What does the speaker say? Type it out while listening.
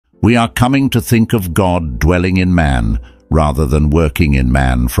We are coming to think of God dwelling in man rather than working in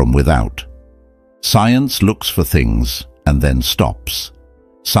man from without. Science looks for things and then stops.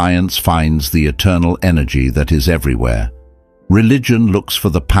 Science finds the eternal energy that is everywhere. Religion looks for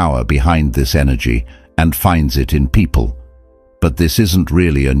the power behind this energy and finds it in people. But this isn't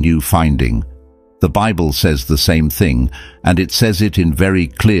really a new finding. The Bible says the same thing, and it says it in very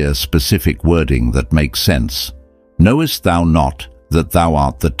clear, specific wording that makes sense. Knowest thou not that thou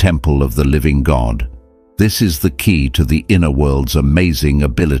art the temple of the living God? This is the key to the inner world's amazing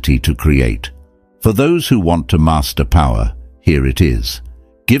ability to create. For those who want to master power, here it is.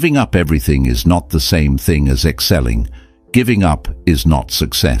 Giving up everything is not the same thing as excelling. Giving up is not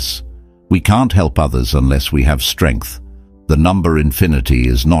success. We can't help others unless we have strength. The number infinity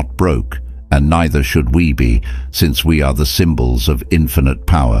is not broke, and neither should we be, since we are the symbols of infinite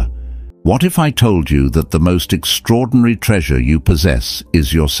power. What if I told you that the most extraordinary treasure you possess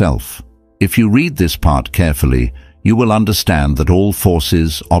is yourself? If you read this part carefully, you will understand that all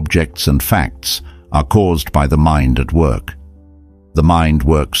forces, objects, and facts are caused by the mind at work. The mind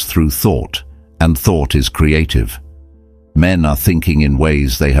works through thought, and thought is creative. Men are thinking in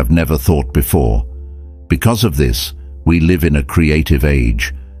ways they have never thought before. Because of this, we live in a creative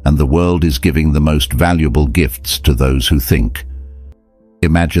age, and the world is giving the most valuable gifts to those who think.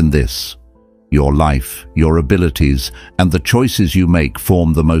 Imagine this. Your life, your abilities, and the choices you make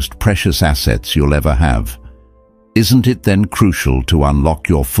form the most precious assets you'll ever have. Isn't it then crucial to unlock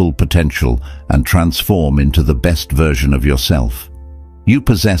your full potential and transform into the best version of yourself? You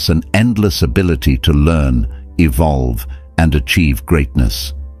possess an endless ability to learn, evolve, and achieve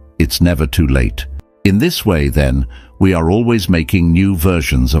greatness. It's never too late. In this way, then, we are always making new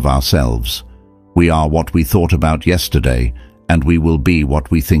versions of ourselves. We are what we thought about yesterday, and we will be what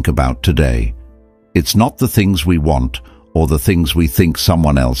we think about today. It's not the things we want or the things we think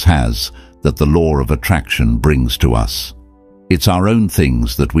someone else has that the law of attraction brings to us. It's our own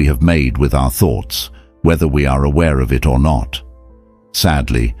things that we have made with our thoughts, whether we are aware of it or not.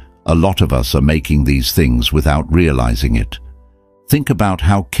 Sadly, a lot of us are making these things without realizing it. Think about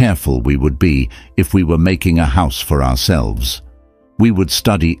how careful we would be if we were making a house for ourselves. We would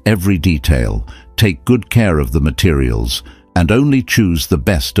study every detail, take good care of the materials, and only choose the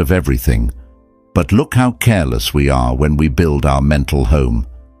best of everything. But look how careless we are when we build our mental home.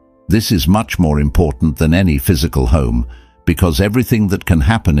 This is much more important than any physical home, because everything that can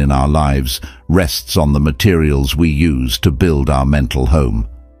happen in our lives rests on the materials we use to build our mental home.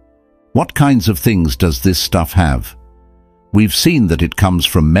 What kinds of things does this stuff have? We've seen that it comes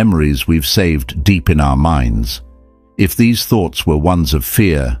from memories we've saved deep in our minds. If these thoughts were ones of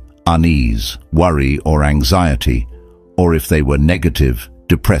fear, unease, worry, or anxiety, or if they were negative,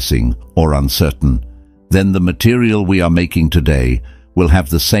 depressing, or uncertain, then the material we are making today will have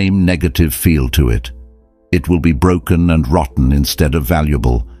the same negative feel to it. It will be broken and rotten instead of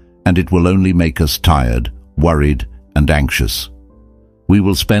valuable, and it will only make us tired, worried, and anxious. We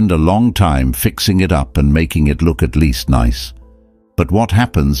will spend a long time fixing it up and making it look at least nice. But what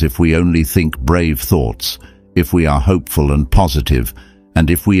happens if we only think brave thoughts, if we are hopeful and positive, and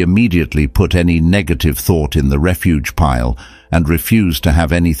if we immediately put any negative thought in the refuge pile and refuse to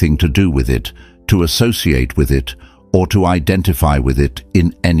have anything to do with it, to associate with it, or to identify with it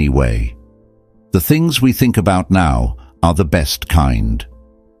in any way? The things we think about now are the best kind.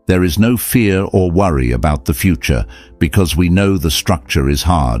 There is no fear or worry about the future because we know the structure is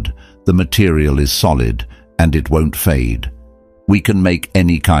hard, the material is solid, and it won't fade. We can make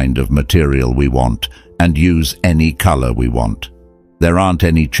any kind of material we want and use any color we want. There aren't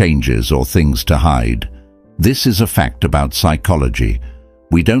any changes or things to hide. This is a fact about psychology.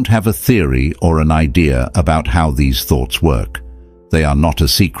 We don't have a theory or an idea about how these thoughts work. They are not a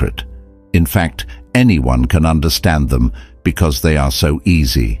secret. In fact, anyone can understand them because they are so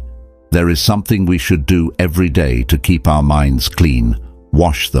easy. There is something we should do every day to keep our minds clean.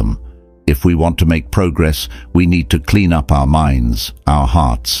 Wash them. If we want to make progress, we need to clean up our minds, our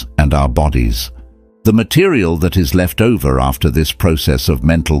hearts, and our bodies. The material that is left over after this process of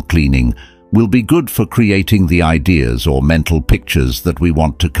mental cleaning will be good for creating the ideas or mental pictures that we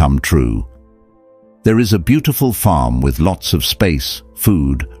want to come true. There is a beautiful farm with lots of space,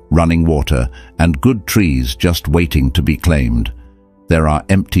 food, running water, and good trees just waiting to be claimed. There are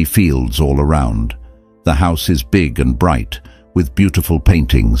empty fields all around. The house is big and bright, with beautiful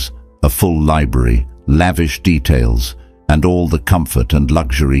paintings, a full library, lavish details, and all the comfort and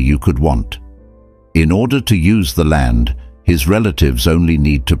luxury you could want. In order to use the land, his relatives only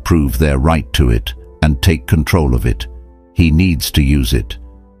need to prove their right to it and take control of it. He needs to use it.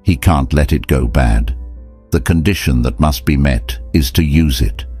 He can't let it go bad. The condition that must be met is to use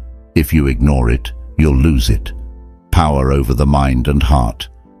it. If you ignore it, you'll lose it. Power over the mind and heart.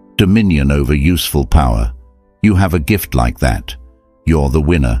 Dominion over useful power. You have a gift like that. You're the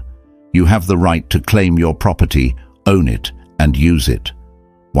winner. You have the right to claim your property, own it, and use it.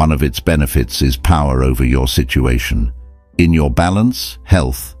 One of its benefits is power over your situation. In your balance,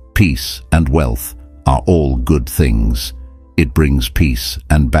 health, peace, and wealth are all good things. It brings peace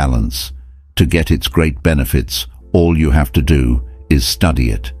and balance. To get its great benefits, all you have to do is study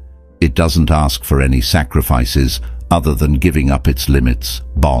it. It doesn't ask for any sacrifices other than giving up its limits,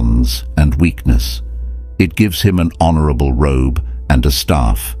 bonds, and weakness. It gives him an honorable robe and a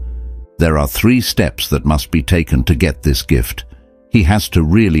staff. There are 3 steps that must be taken to get this gift. He has to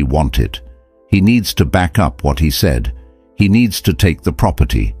really want it. He needs to back up what he said. He needs to take the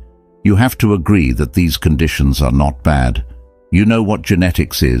property. You have to agree that these conditions are not bad. You know what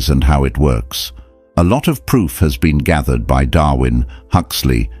genetics is and how it works. A lot of proof has been gathered by Darwin,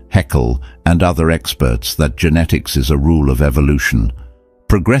 Huxley, Haeckel, and other experts that genetics is a rule of evolution.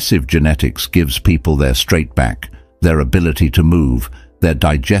 Progressive genetics gives people their straight back, their ability to move, their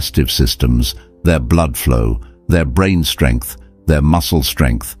digestive systems, their blood flow, their brain strength, their muscle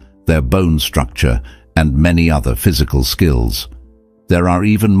strength, their bone structure, and many other physical skills. There are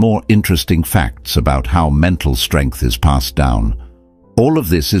even more interesting facts about how mental strength is passed down. All of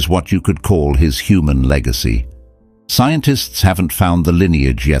this is what you could call his human legacy. Scientists haven't found the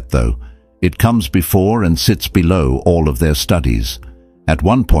lineage yet, though. It comes before and sits below all of their studies. At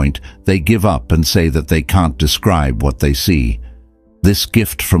one point, they give up and say that they can't describe what they see. This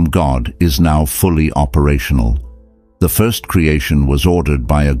gift from God is now fully operational. The first creation was ordered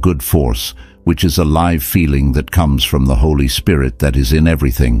by a good force, which is a live feeling that comes from the Holy Spirit that is in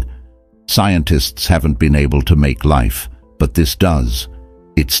everything. Scientists haven't been able to make life, but this does.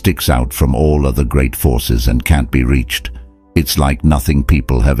 It sticks out from all other great forces and can't be reached. It's like nothing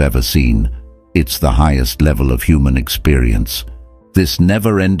people have ever seen. It's the highest level of human experience. This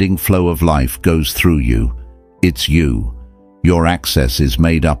never-ending flow of life goes through you. It's you. Your access is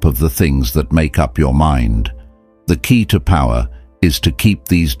made up of the things that make up your mind. The key to power is to keep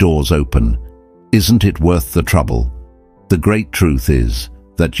these doors open. Isn't it worth the trouble? The great truth is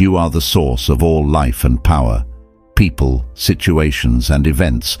that you are the source of all life and power. People, situations, and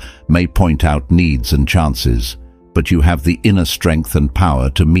events may point out needs and chances, but you have the inner strength and power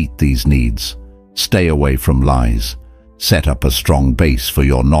to meet these needs. Stay away from lies. Set up a strong base for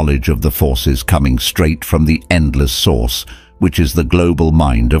your knowledge of the forces coming straight from the endless source, which is the global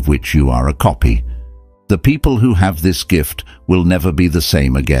mind of which you are a copy. The people who have this gift will never be the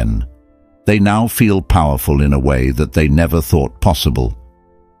same again. They now feel powerful in a way that they never thought possible.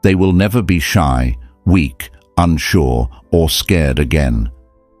 They will never be shy, weak, unsure, or scared again.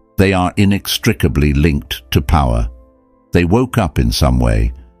 They are inextricably linked to power. They woke up in some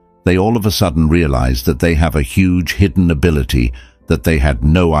way. They all of a sudden realized that they have a huge hidden ability that they had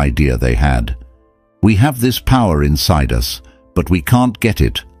no idea they had. We have this power inside us, but we can't get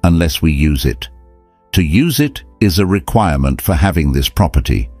it unless we use it. To use it is a requirement for having this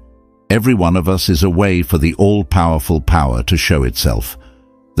property. Every one of us is a way for the all-powerful power to show itself.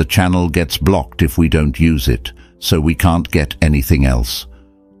 The channel gets blocked if we don't use it, so we can't get anything else.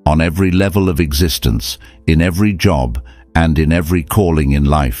 On every level of existence, in every job, and in every calling in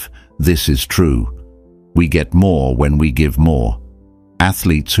life, this is true. We get more when we give more.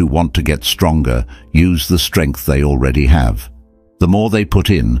 Athletes who want to get stronger use the strength they already have. The more they put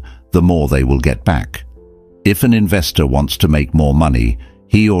in, the more they will get back. If an investor wants to make more money,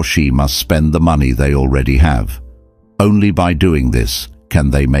 he or she must spend the money they already have. Only by doing this can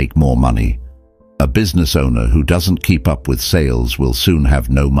they make more money. A business owner who doesn't keep up with sales will soon have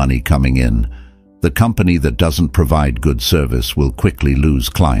no money coming in. The company that doesn't provide good service will quickly lose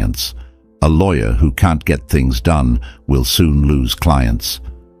clients. A lawyer who can't get things done will soon lose clients.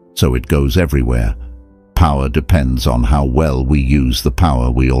 So it goes everywhere. Power depends on how well we use the power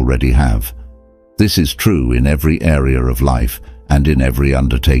we already have. This is true in every area of life and in every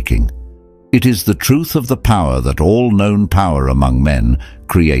undertaking. It is the truth of the power that all known power among men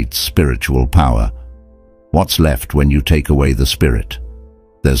creates spiritual power. What's left when you take away the spirit?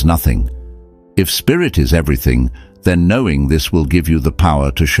 There's nothing. If spirit is everything, then knowing this will give you the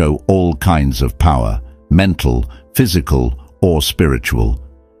power to show all kinds of power, mental, physical, or spiritual.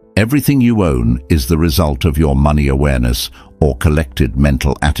 Everything you own is the result of your money awareness or collected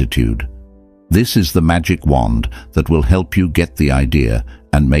mental attitude. This is the magic wand that will help you get the idea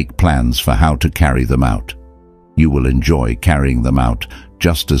and make plans for how to carry them out. You will enjoy carrying them out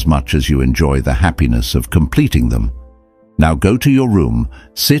just as much as you enjoy the happiness of completing them. Now go to your room,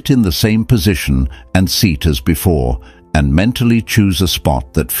 sit in the same position and seat as before, and mentally choose a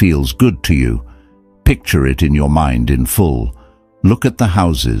spot that feels good to you. Picture it in your mind in full. Look at the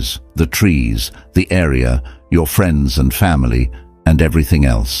houses, the trees, the area, your friends and family, and everything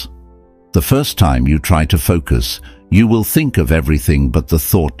else. The first time you try to focus, you will think of everything but the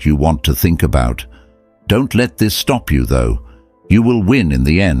thought you want to think about. Don't let this stop you, though. You will win in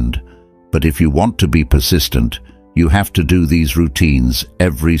the end. But if you want to be persistent, you have to do these routines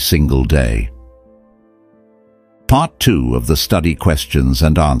every single day. Part 2 of the study questions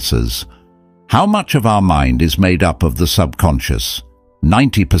and answers. How much of our mind is made up of the subconscious?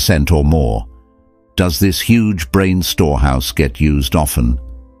 90% or more. Does this huge brain storehouse get used often?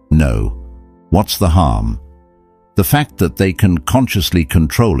 No. What's the harm? The fact that they can consciously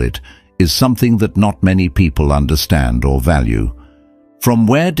control it is something that not many people understand or value. From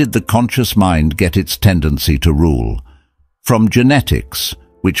where did the conscious mind get its tendency to rule? From genetics,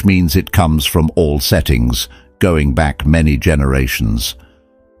 which means it comes from all settings, going back many generations.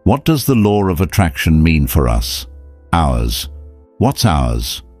 What does the law of attraction mean for us? Ours. What's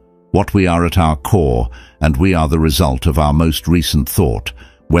ours? What we are at our core, and we are the result of our most recent thought,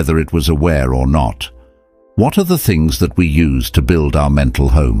 whether it was aware or not. What are the things that we use to build our mental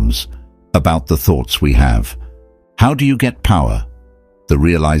homes? About the thoughts we have. How do you get power? The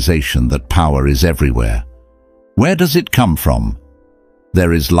realization that power is everywhere. Where does it come from?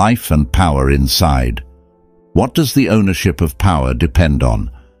 There is life and power inside. What does the ownership of power depend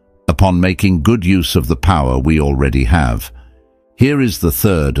on? Upon making good use of the power we already have. Here is the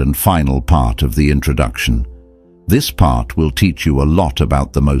third and final part of the introduction. This part will teach you a lot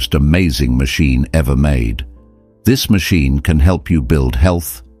about the most amazing machine ever made. This machine can help you build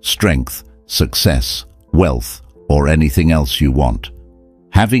health, strength, success, wealth, or anything else you want.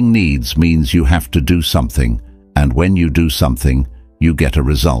 Having needs means you have to do something, and when you do something, you get a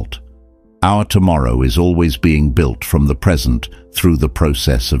result. Our tomorrow is always being built from the present through the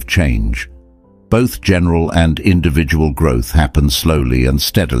process of change. Both general and individual growth happen slowly and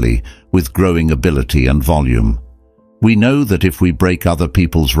steadily with growing ability and volume. We know that if we break other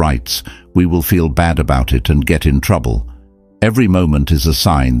people's rights, we will feel bad about it and get in trouble. Every moment is a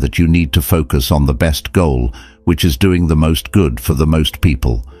sign that you need to focus on the best goal, which is doing the most good for the most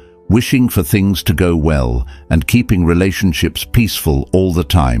people. Wishing for things to go well and keeping relationships peaceful all the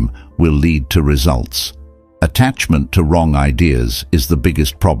time will lead to results. Attachment to wrong ideas is the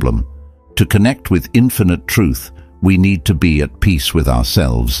biggest problem. To connect with infinite truth, we need to be at peace with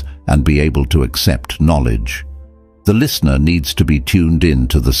ourselves and be able to accept knowledge. The listener needs to be tuned in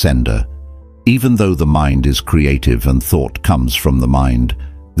to the sender. Even though the mind is creative and thought comes from the mind,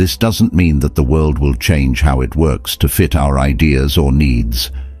 this doesn't mean that the world will change how it works to fit our ideas or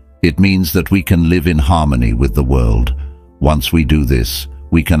needs. It means that we can live in harmony with the world. Once we do this,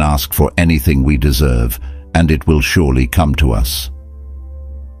 we can ask for anything we deserve, and it will surely come to us.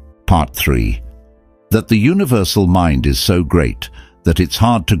 Part 3. That the universal mind is so great that it's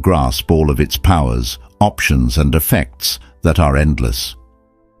hard to grasp all of its powers, options and effects that are endless.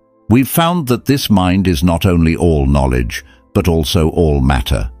 We've found that this mind is not only all knowledge, but also all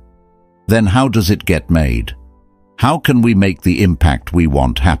matter. Then how does it get made? How can we make the impact we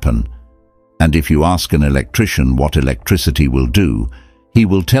want happen? And if you ask an electrician what electricity will do, he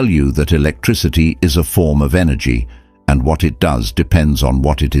will tell you that electricity is a form of energy, and what it does depends on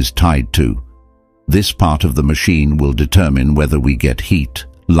what it is tied to. This part of the machine will determine whether we get heat,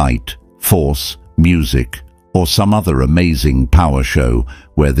 light, force, music, or some other amazing power show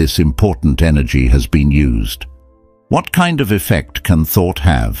where this important energy has been used. What kind of effect can thought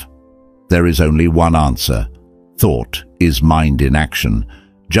have? There is only one answer. Thought is mind in action,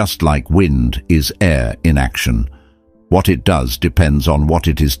 just like wind is air in action. What it does depends on what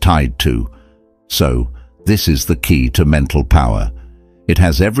it is tied to. So, this is the key to mental power. It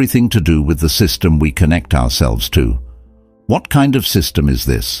has everything to do with the system we connect ourselves to. What kind of system is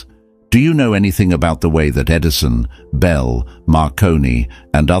this? Do you know anything about the way that Edison, Bell, Marconi,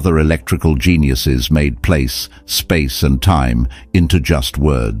 and other electrical geniuses made place, space, and time into just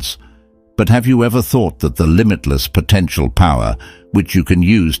words? But have you ever thought that the limitless potential power, which you can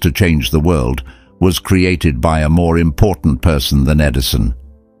use to change the world, was created by a more important person than Edison?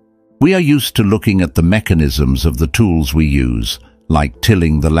 We are used to looking at the mechanisms of the tools we use, like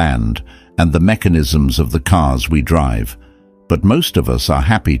tilling the land, and the mechanisms of the cars we drive. But most of us are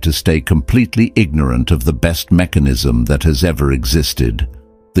happy to stay completely ignorant of the best mechanism that has ever existed,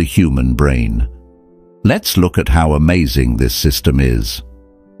 the human brain. Let's look at how amazing this system is.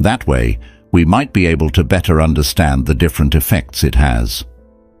 That way, we might be able to better understand the different effects it has.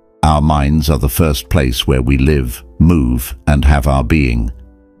 Our minds are the first place where we live, move, and have our being.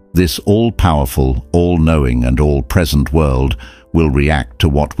 This all-powerful, all-knowing and all-present world will react to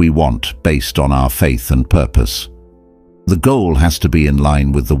what we want based on our faith and purpose. The goal has to be in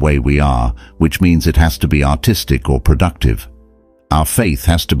line with the way we are, which means it has to be artistic or productive. Our faith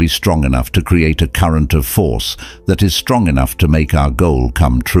has to be strong enough to create a current of force that is strong enough to make our goal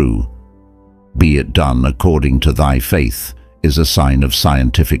come true. "Be it done according to thy faith" is a sign of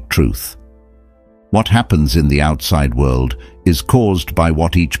scientific truth. What happens in the outside world is caused by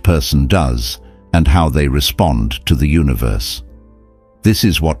what each person does and how they respond to the universe. This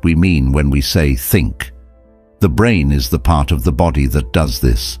is what we mean when we say think. The brain is the part of the body that does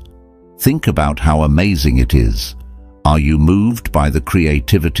this. Think about how amazing it is. Are you moved by the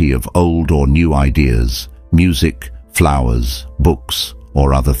creativity of old or new ideas, music, flowers, books,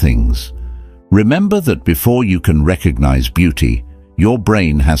 or other things? Remember that before you can recognize beauty, your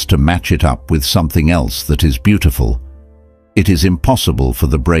brain has to match it up with something else that is beautiful. It is impossible for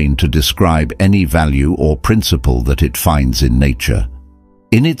the brain to describe any value or principle that it finds in nature.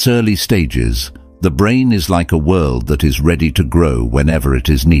 In its early stages, the brain is like a world that is ready to grow whenever it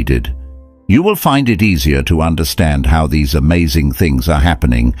is needed. You will find it easier to understand how these amazing things are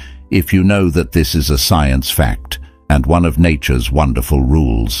happening if you know that this is a science fact and one of nature's wonderful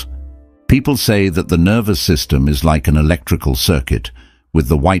rules. People say that the nervous system is like an electrical circuit, with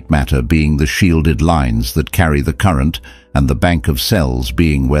the white matter being the shielded lines that carry the current and the bank of cells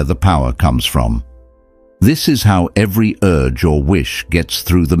being where the power comes from. This is how every urge or wish gets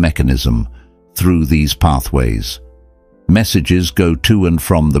through the mechanism, through these pathways. Messages go to and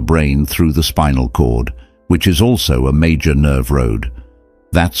from the brain through the spinal cord, which is also a major nerve road.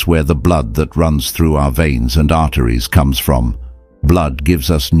 That's where the blood that runs through our veins and arteries comes from. Blood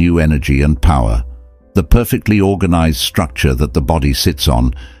gives us new energy and power, the perfectly organized structure that the body sits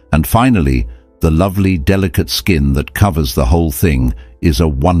on, and finally, the lovely, delicate skin that covers the whole thing is a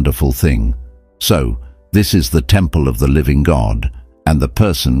wonderful thing. So, this is the temple of the living God, and the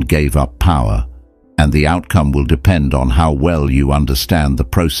person gave up power, and the outcome will depend on how well you understand the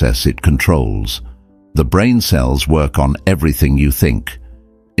process it controls. The brain cells work on everything you think.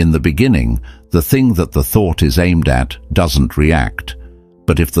 In the beginning, the thing that the thought is aimed at doesn't react.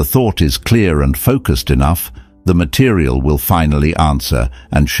 But if the thought is clear and focused enough, the material will finally answer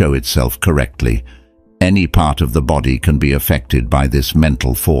and show itself correctly. Any part of the body can be affected by this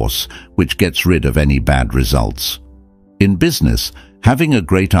mental force, which gets rid of any bad results. In business, having a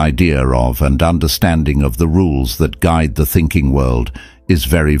great idea of and understanding of the rules that guide the thinking world is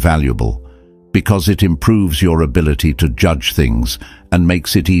very valuable, because it improves your ability to judge things and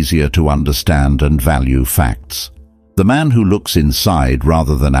makes it easier to understand and value facts. The man who looks inside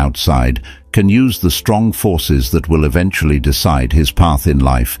rather than outside can use the strong forces that will eventually decide his path in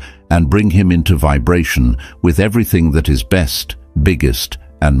life and bring him into vibration with everything that is best, biggest,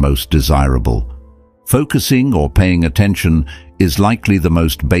 and most desirable. Focusing or paying attention is likely the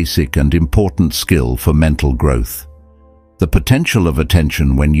most basic and important skill for mental growth. The potential of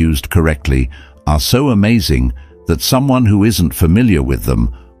attention when used correctly are so amazing that someone who isn't familiar with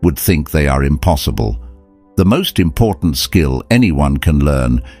them would think they are impossible. The most important skill anyone can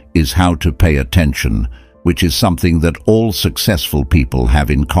learn is how to pay attention, which is something that all successful people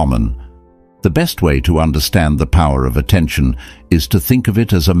have in common. The best way to understand the power of attention is to think of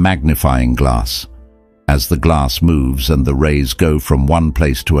it as a magnifying glass. As the glass moves and the rays go from one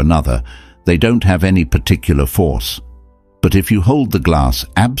place to another, they don't have any particular force. But if you hold the glass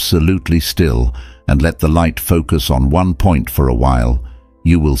absolutely still and let the light focus on one point for a while,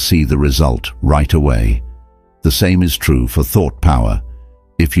 you will see the result right away. The same is true for thought power.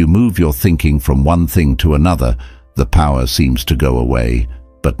 If you move your thinking from one thing to another, the power seems to go away,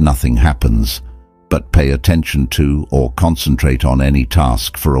 but nothing happens. But pay attention to or concentrate on any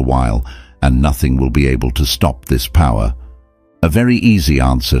task for a while, and nothing will be able to stop this power. A very easy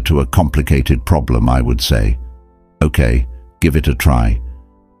answer to a complicated problem, I would say. Okay, give it a try.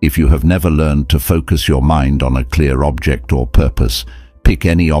 If you have never learned to focus your mind on a clear object or purpose, pick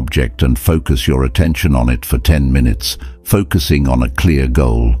any object and focus your attention on it for 10 minutes, focusing on a clear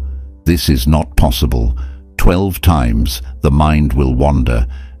goal. This is not possible. 12 times the mind will wander,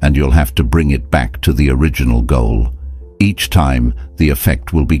 and you'll have to bring it back to the original goal. Each time, the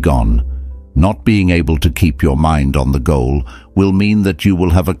effect will be gone. Not being able to keep your mind on the goal will mean that you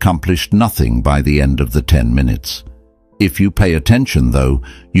will have accomplished nothing by the end of the 10 minutes. If you pay attention, though,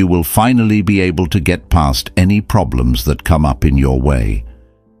 you will finally be able to get past any problems that come up in your way.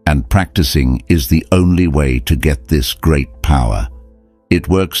 And practicing is the only way to get this great power. It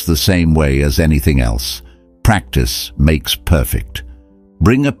works the same way as anything else. Practice makes perfect.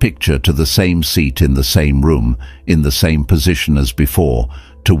 Bring a picture to the same seat in the same room, in the same position as before,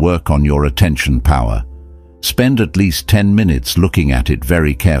 to work on your attention power. Spend at least 10 minutes looking at it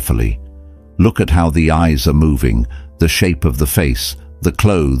very carefully. Look at how the eyes are moving, the shape of the face, the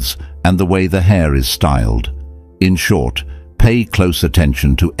clothes, and the way the hair is styled. In short, pay close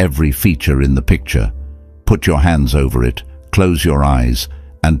attention to every feature in the picture. Put your hands over it, close your eyes,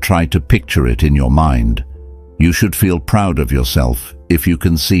 and try to picture it in your mind. You should feel proud of yourself if you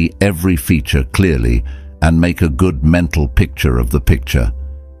can see every feature clearly and make a good mental picture of the picture.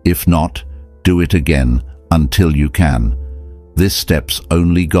 If not, do it again until you can. This step's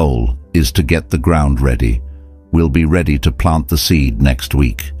only goal is to get the ground ready. We'll be ready to plant the seed next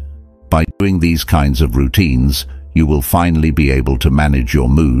week. By doing these kinds of routines, you will finally be able to manage your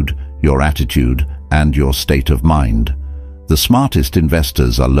mood, your attitude, and your state of mind. The smartest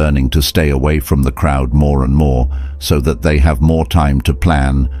investors are learning to stay away from the crowd more and more so that they have more time to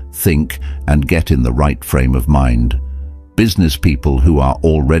plan, think, and get in the right frame of mind. Business people who are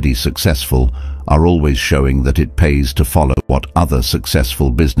already successful are always showing that it pays to follow what other successful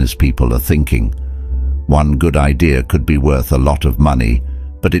business people are thinking. One good idea could be worth a lot of money,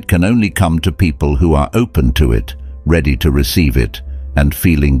 but it can only come to people who are open to it, ready to receive it, and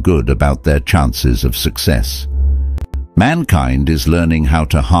feeling good about their chances of success. Mankind is learning how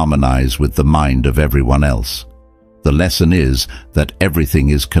to harmonize with the mind of everyone else. The lesson is that everything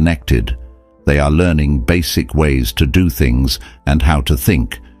is connected. They are learning basic ways to do things and how to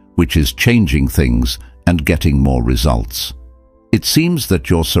think, which is changing things and getting more results. It seems that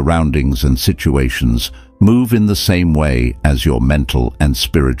your surroundings and situations move in the same way as your mental and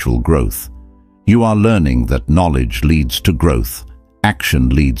spiritual growth. You are learning that knowledge leads to growth, action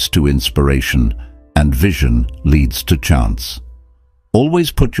leads to inspiration, and vision leads to chance.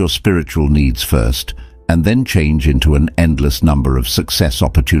 Always put your spiritual needs first and then change into an endless number of success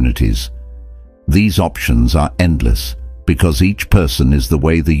opportunities. These options are endless because each person is the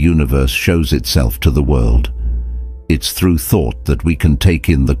way the universe shows itself to the world. It's through thought that we can take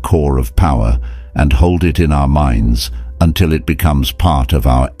in the core of power and hold it in our minds until it becomes part of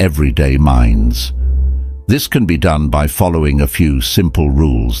our everyday minds. This can be done by following a few simple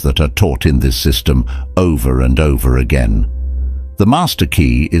rules that are taught in this system over and over again. The master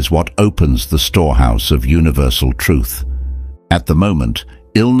key is what opens the storehouse of universal truth. At the moment,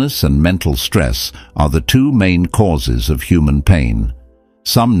 illness and mental stress are the two main causes of human pain.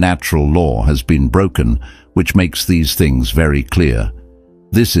 Some natural law has been broken, which makes these things very clear.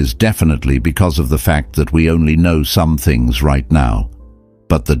 This is definitely because of the fact that we only know some things right now.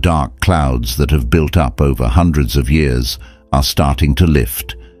 But the dark clouds that have built up over hundreds of years are starting to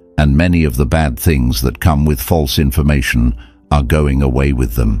lift, and many of the bad things that come with false information are going away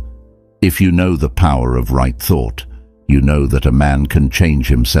with them. If you know the power of right thought, you know that a man can change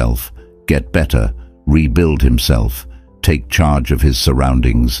himself, get better, rebuild himself, take charge of his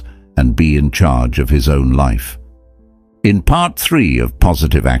surroundings, and be in charge of his own life. In part 3 of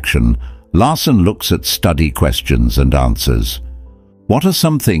Positive Action, Larson looks at study questions and answers. What are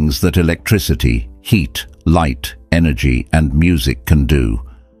some things that electricity, heat, light, energy, and music can do?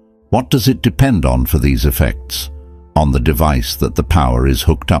 What does it depend on for these effects? On the device that the power is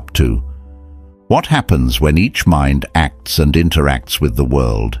hooked up to. What happens when each mind acts and interacts with the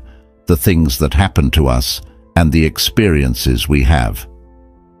world, the things that happen to us, and the experiences we have?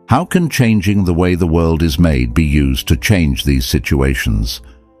 How can changing the way the world is made be used to change these situations?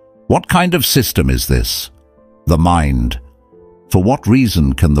 What kind of system is this? The mind. For what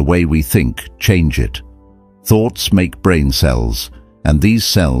reason can the way we think change it? Thoughts make brain cells, and these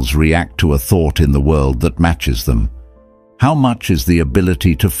cells react to a thought in the world that matches them. How much is the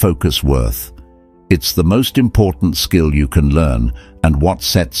ability to focus worth? It's the most important skill you can learn and what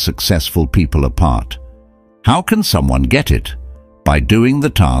sets successful people apart. How can someone get it? By doing the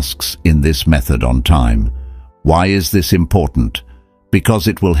tasks in this method on time. Why is this important? Because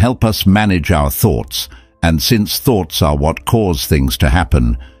it will help us manage our thoughts, and since thoughts are what cause things to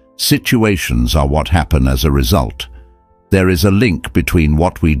happen, situations are what happen as a result. There is a link between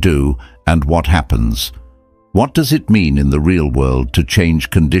what we do and what happens. What does it mean in the real world to change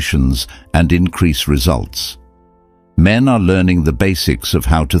conditions and increase results? Men are learning the basics of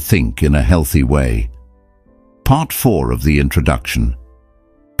how to think in a healthy way. Part 4 of the introduction.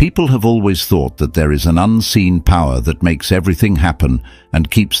 People have always thought that there is an unseen power that makes everything happen and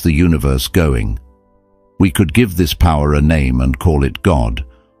keeps the universe going. We could give this power a name and call it God,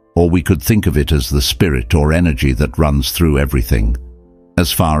 or we could think of it as the spirit or energy that runs through everything.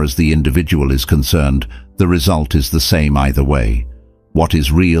 As far as the individual is concerned, the result is the same either way. What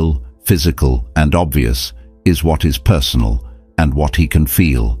is real, physical, and obvious is what is personal and what he can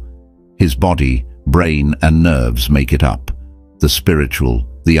feel. His body, brain, and nerves make it up. The spiritual,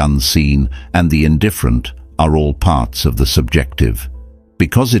 the unseen, and the indifferent are all parts of the subjective.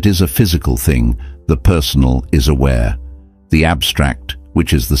 Because it is a physical thing, the personal is aware. The abstract,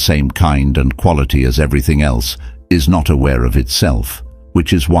 which is the same kind and quality as everything else, is not aware of itself,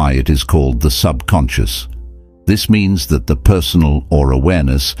 which is why it is called the subconscious. This means that the personal or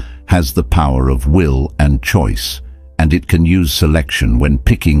awareness has the power of will and choice, and it can use selection when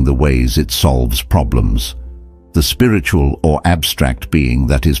picking the ways it solves problems. The spiritual or abstract being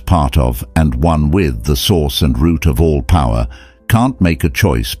that is part of and one with the source and root of all power can't make a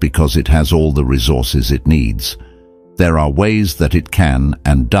choice because it has all the resources it needs. There are ways that it can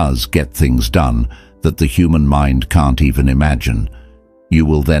and does get things done that the human mind can't even imagine. You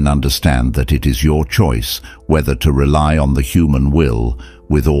will then understand that it is your choice whether to rely on the human will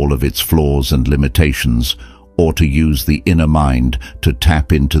with all of its flaws and limitations, or to use the inner mind to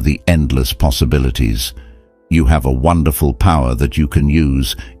tap into the endless possibilities. You have a wonderful power that you can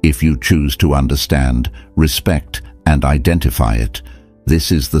use if you choose to understand, respect, and identify it.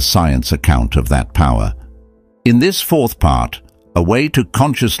 This is the science account of that power. In this fourth part, a way to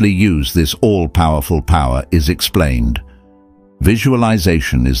consciously use this all-powerful power is explained.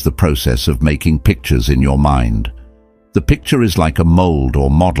 Visualization is the process of making pictures in your mind. The picture is like a mold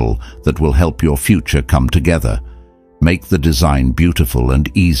or model that will help your future come together. Make the design beautiful and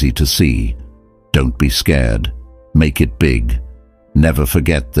easy to see. Don't be scared. Make it big. Never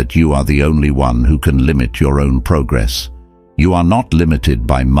forget that you are the only one who can limit your own progress. You are not limited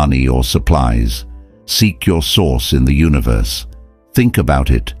by money or supplies. Seek your source in the universe. Think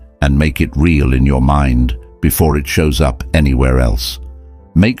about it and make it real in your mind before it shows up anywhere else.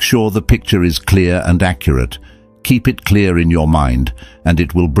 Make sure the picture is clear and accurate. Keep it clear in your mind, and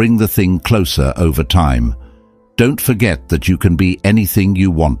it will bring the thing closer over time. Don't forget that you can be anything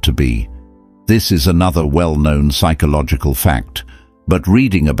you want to be. This is another well-known psychological fact, but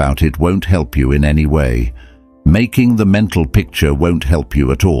reading about it won't help you in any way. Making the mental picture won't help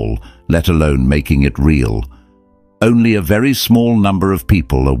you at all, let alone making it real. Only a very small number of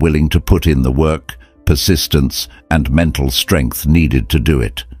people are willing to put in the work, persistence, and mental strength needed to do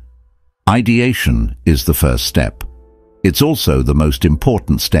it. Ideation is the first step. It's also the most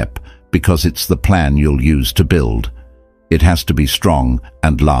important step because it's the plan you'll use to build. It has to be strong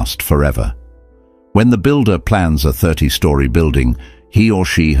and last forever. When the builder plans a 30-story building, he or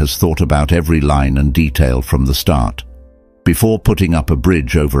she has thought about every line and detail from the start. Before putting up a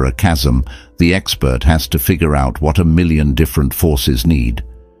bridge over a chasm, the expert has to figure out what a million different forces need.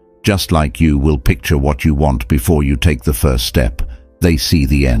 Just like you will picture what you want before you take the first step, they see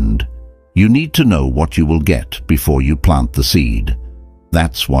the end. You need to know what you will get before you plant the seed.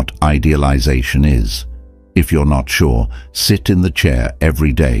 That's what idealization is. If you're not sure, sit in the chair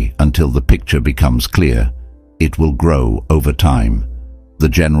every day until the picture becomes clear. It will grow over time. The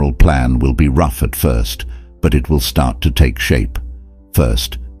general plan will be rough at first, but it will start to take shape.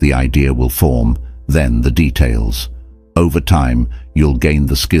 First, the idea will form, then the details. Over time, you'll gain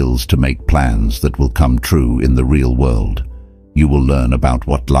the skills to make plans that will come true in the real world. You will learn about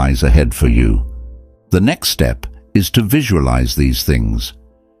what lies ahead for you. The next step is to visualize these things.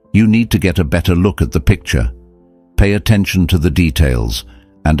 You need to get a better look at the picture. Pay attention to the details,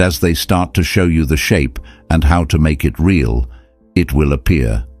 and as they start to show you the shape and how to make it real, it will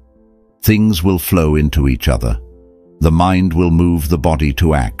appear. Things will flow into each other. The mind will move the body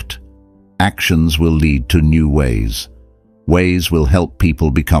to act. Actions will lead to new ways. Ways will help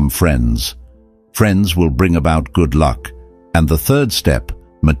people become friends. Friends will bring about good luck. And the third step,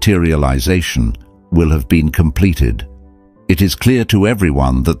 materialization, will have been completed. It is clear to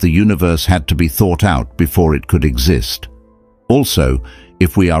everyone that the universe had to be thought out before it could exist. Also,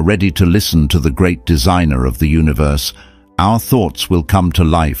 if we are ready to listen to the great designer of the universe, our thoughts will come to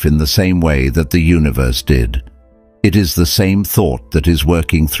life in the same way that the universe did. It is the same thought that is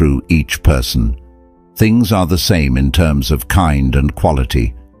working through each person. Things are the same in terms of kind and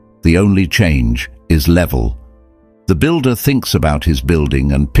quality. The only change is level. The builder thinks about his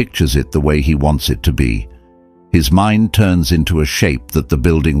building and pictures it the way he wants it to be. His mind turns into a shape that the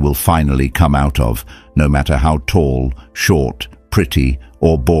building will finally come out of, no matter how tall, short, pretty,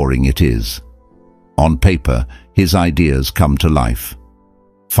 or boring it is. On paper, his ideas come to life.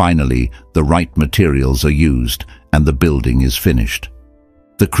 Finally, the right materials are used and the building is finished.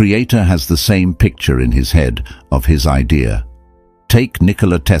 The creator has the same picture in his head of his idea. Take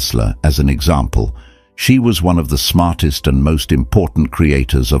Nikola Tesla as an example. She was one of the smartest and most important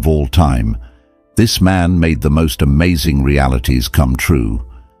creators of all time. This man made the most amazing realities come true.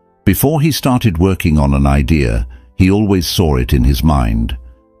 Before he started working on an idea, he always saw it in his mind.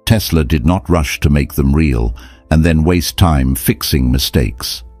 Tesla did not rush to make them real, and then waste time fixing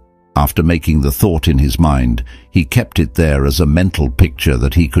mistakes. After making the thought in his mind, he kept it there as a mental picture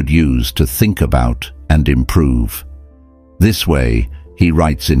that he could use to think about and improve. This way, he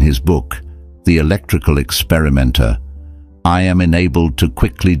writes in his book, The Electrical Experimenter, I am enabled to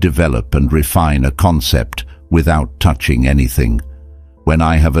quickly develop and refine a concept without touching anything. When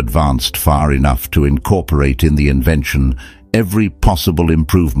I have advanced far enough to incorporate in the invention every possible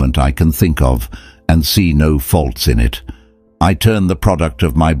improvement I can think of and see no faults in it, I turn the product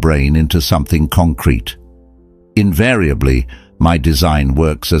of my brain into something concrete. Invariably, my design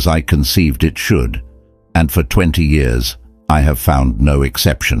works as I conceived it should, and for 20 years, I have found no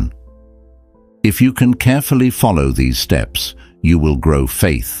exception. If you can carefully follow these steps, you will grow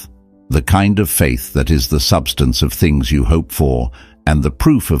faith, the kind of faith that is the substance of things you hope for and the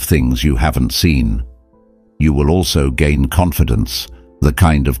proof of things you haven't seen. You will also gain confidence, the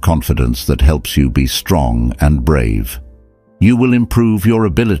kind of confidence that helps you be strong and brave. You will improve your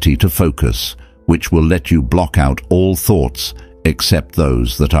ability to focus, which will let you block out all thoughts except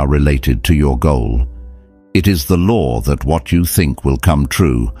those that are related to your goal. It is the law that what you think will come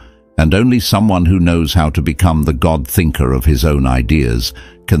true, and only someone who knows how to become the God thinker of his own ideas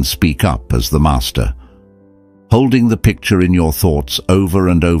can speak up as the master. Holding the picture in your thoughts over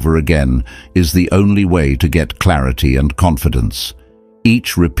and over again is the only way to get clarity and confidence.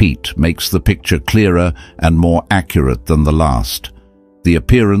 Each repeat makes the picture clearer and more accurate than the last. The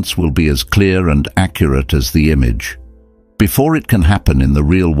appearance will be as clear and accurate as the image. Before it can happen in the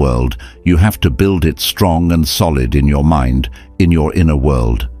real world, you have to build it strong and solid in your mind, in your inner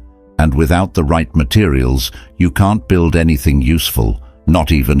world. And without the right materials, you can't build anything useful,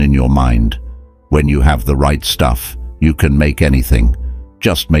 not even in your mind. When you have the right stuff, you can make anything.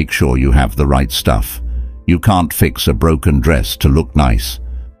 Just make sure you have the right stuff. You can't fix a broken dress to look nice.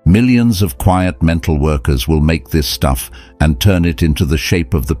 Millions of quiet mental workers will make this stuff and turn it into the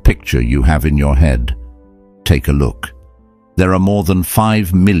shape of the picture you have in your head. Take a look. There are more than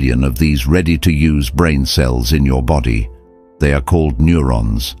 5 million of these ready-to-use brain cells in your body. They are called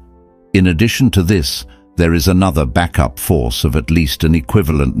neurons. In addition to this, there is another backup force of at least an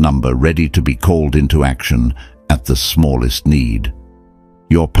equivalent number ready to be called into action at the smallest need.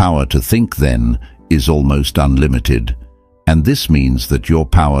 Your power to think, then, is almost unlimited, and this means that your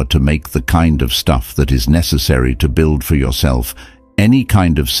power to make the kind of stuff that is necessary to build for yourself any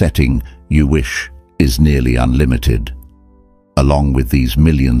kind of setting you wish is nearly unlimited. Along with these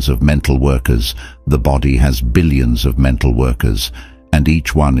millions of mental workers, the body has billions of mental workers, and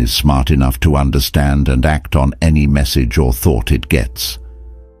each one is smart enough to understand and act on any message or thought it gets.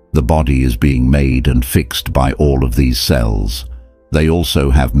 The body is being made and fixed by all of these cells. They also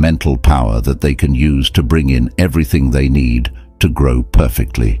have mental power that they can use to bring in everything they need to grow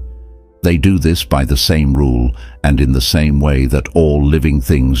perfectly. They do this by the same rule and in the same way that all living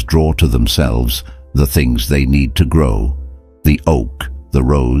things draw to themselves the things they need to grow. The oak, the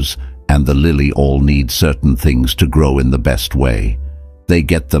rose, and the lily all need certain things to grow in the best way. They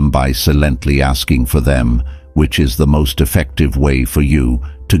get them by silently asking for them, which is the most effective way for you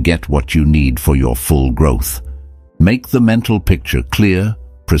to get what you need for your full growth. Make the mental picture clear,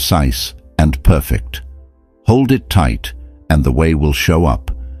 precise, and perfect. Hold it tight, and the way will show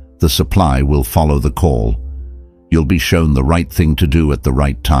up. The supply will follow the call. You'll be shown the right thing to do at the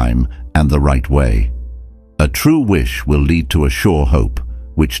right time and the right way. A true wish will lead to a sure hope,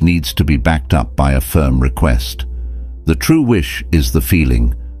 which needs to be backed up by a firm request. The true wish is the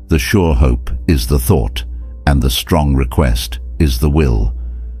feeling, the sure hope is the thought, and the strong request is the will.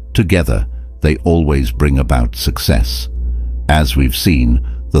 Together, they always bring about success. As we've seen,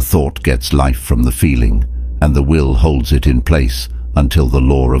 the thought gets life from the feeling, and the will holds it in place until the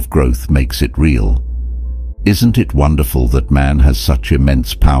law of growth makes it real. Isn't it wonderful that man has such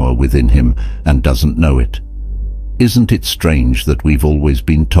immense power within him and doesn't know it? Isn't it strange that we've always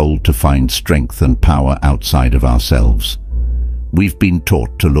been told to find strength and power outside of ourselves? We've been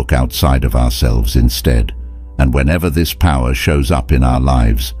taught to look outside of ourselves instead, and whenever this power shows up in our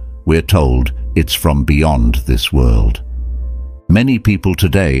lives, we're told it's from beyond this world. Many people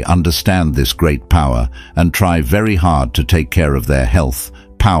today understand this great power and try very hard to take care of their health,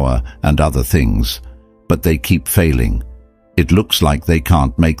 power, and other things, but they keep failing. It looks like they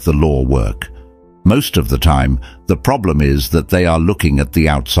can't make the law work. Most of the time, the problem is that they are looking at the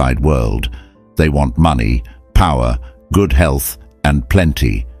outside world. They want money, power, good health, and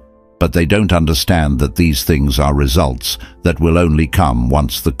plenty. But they don't understand that these things are results that will only come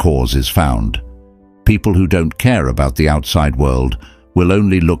once the cause is found. People who don't care about the outside world will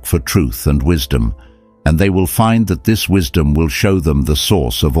only look for truth and wisdom, and they will find that this wisdom will show them the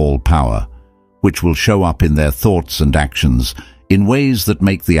source of all power. which will show up in their thoughts and actions in ways that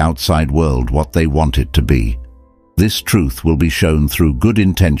make the outside world what they want it to be. This truth will be shown through good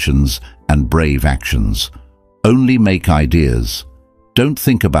intentions and brave actions. Only make ideas. Don't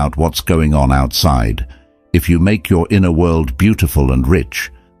think about what's going on outside. If you make your inner world beautiful and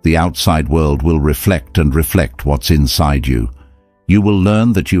rich, the outside world will reflect what's inside you. You will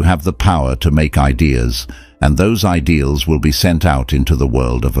learn that you have the power to make ideas, and those ideals will be sent out into the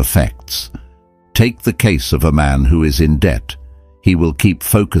world of effects. Take the case of a man who is in debt. He will keep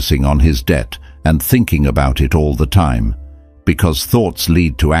focusing on his debt and thinking about it all the time. Because thoughts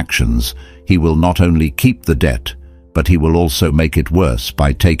lead to actions, he will not only keep the debt, but he will also make it worse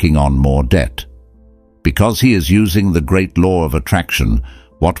by taking on more debt. Because he is using the great law of attraction,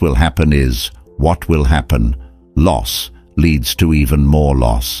 what will happen is, what will happen? Loss leads to even more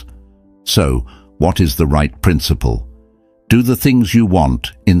loss. So, what is the right principle? Do the things you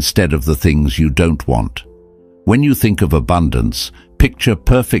want instead of the things you don't want. When you think of abundance, picture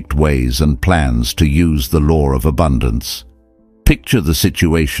perfect ways and plans to use the law of abundance. Picture the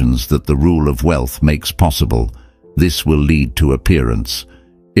situations that the rule of wealth makes possible. This will lead to appearance.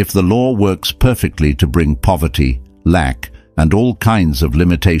 If the law works perfectly to bring poverty, lack, and all kinds of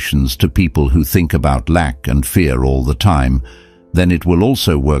limitations to people who think about lack and fear all the time, then it will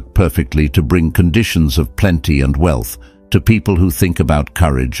also work perfectly to bring conditions of plenty and wealth to people who think about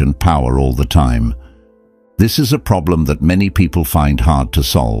courage and power all the time. This is a problem that many people find hard to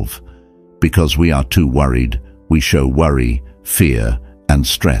solve. Because we are too worried, we show worry, fear, and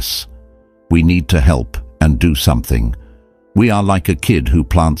stress. We need to help and do something. We are like a kid who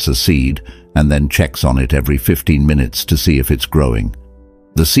plants a seed and then checks on it every 15 minutes to see if it's growing.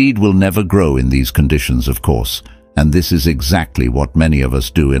 The seed will never grow in these conditions, of course, and this is exactly what many of us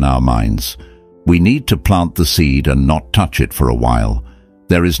do in our minds. We need to plant the seed and not touch it for a while.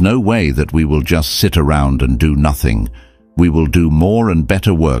 There is no way that we will just sit around and do nothing. We will do more and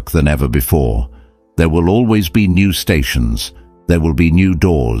better work than ever before. There will always be new stations. There will be new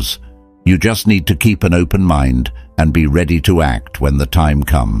doors. You just need to keep an open mind and be ready to act when the time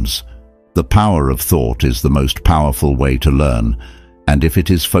comes. The power of thought is the most powerful way to learn, and if it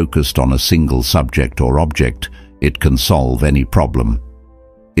is focused on a single subject or object, it can solve any problem.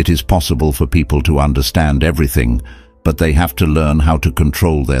 It is possible for people to understand everything, but they have to learn how to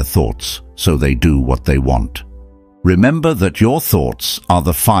control their thoughts so they do what they want. Remember that your thoughts are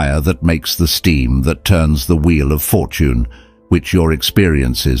the fire that makes the steam that turns the wheel of fortune, which your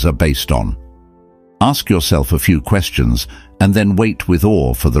experiences are based on. Ask yourself a few questions and then wait with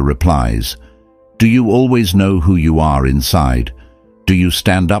awe for the replies. Do you always know who you are inside? Do you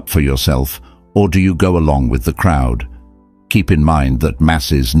stand up for yourself, or do you go along with the crowd? Keep in mind that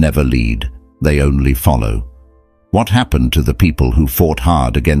masses never lead, they only follow. What happened to the people who fought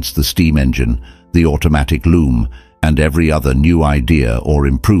hard against the steam engine, the automatic loom, and every other new idea or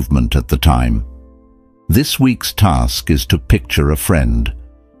improvement at the time? This week's task is to picture a friend.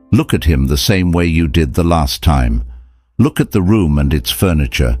 Look at him the same way you did the last time. Look at the room and its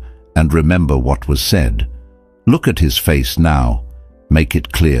furniture, and remember what was said. Look at his face now. Make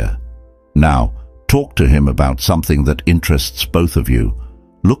it clear. Now, talk to him about something that interests both of you.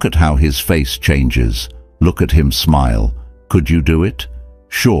 Look at how his face changes. Look at him smile. Could you do it?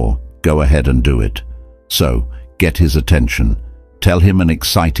 Sure, go ahead and do it. So, get his attention. Tell him an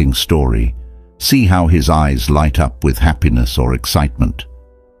exciting story. See how his eyes light up with happiness or excitement.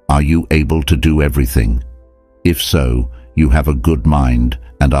 Are you able to do everything? If so, you have a good mind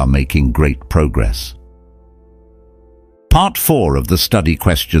and are making great progress. Part 4 of the study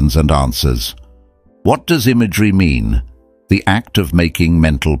questions and answers. What does imagery mean? The act of making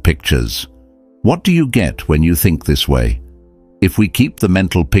mental pictures. What do you get when you think this way? If we keep the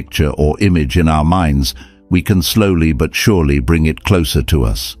mental picture or image in our minds, we can slowly but surely bring it closer to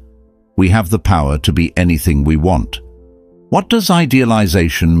us. We have the power to be anything we want. What does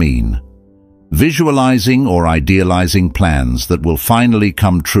idealization mean? Visualizing or idealizing plans that will finally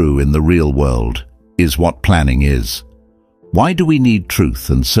come true in the real world is what planning is. Why do we need truth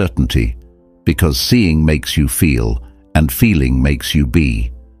and certainty? Because seeing makes you feel, and feeling makes you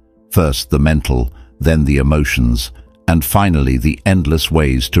be. First the mental, then the emotions, and finally the endless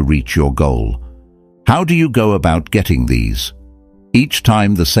ways to reach your goal. How do you go about getting these? Each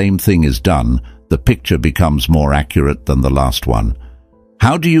time the same thing is done, the picture becomes more accurate than the last one.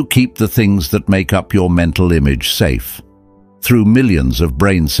 How do you keep the things that make up your mental image safe? Through millions of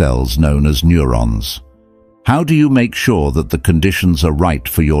brain cells known as neurons. How do you make sure that the conditions are right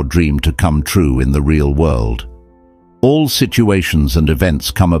for your dream to come true in the real world? All situations and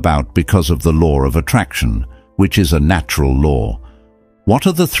events come about because of the law of attraction, which is a natural law. What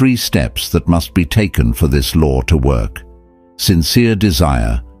are the 3 steps that must be taken for this law to work? Sincere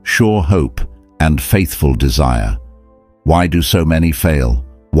desire, sure hope, and faithful desire. Why do so many fail?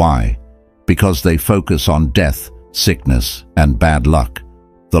 Why? Because they focus on death, sickness, and bad luck.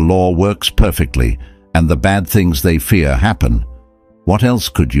 The law works perfectly, and the bad things they fear happen. What else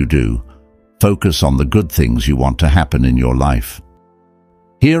could you do? Focus on the good things you want to happen in your life.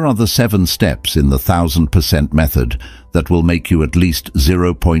 Here are the 7 steps in the 1000% method that will make you at least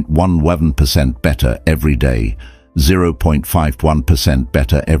 0.11% better every day, 0.51%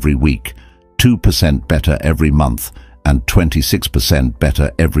 better every week, 2% better every month, and 26%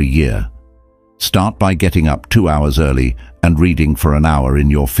 better every year. Start by getting up 2 hours early and reading for an hour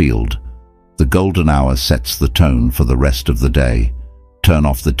in your field. The golden hour sets the tone for the rest of the day. Turn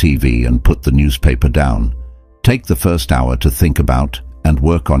off the TV and put the newspaper down. Take the first hour to think about and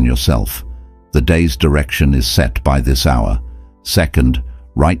work on yourself. The day's direction is set by this hour. Second,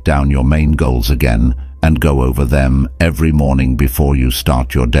 write down your main goals again and go over them every morning before you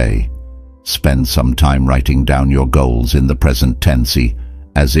start your day. Spend some time writing down your goals in the present tense,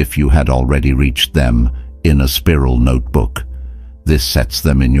 as if you had already reached them, in a spiral notebook. This sets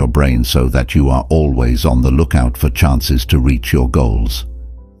them in your brain so that you are always on the lookout for chances to reach your goals.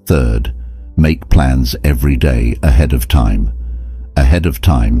 Third, make plans every day ahead of time. Ahead of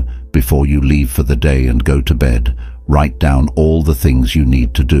time, before you leave for the day and go to bed, write down all the things you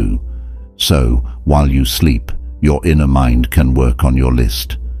need to do. So, while you sleep, your inner mind can work on your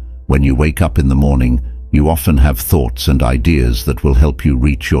list. When you wake up in the morning, you often have thoughts and ideas that will help you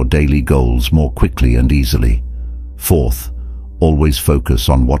reach your daily goals more quickly and easily. Fourth, always focus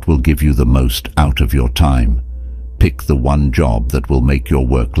on what will give you the most out of your time. Pick the one job that will make your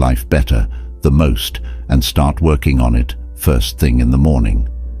work life better, the most, and start working on it first thing in the morning.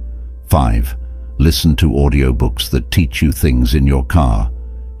 5. Listen to audiobooks that teach you things in your car.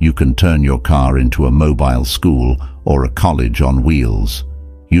 You can turn your car into a mobile school or a college on wheels.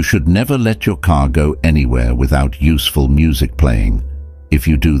 You should never let your car go anywhere without useful music playing. If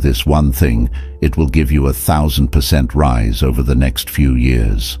you do this one thing, it will give you 1000% rise over the next few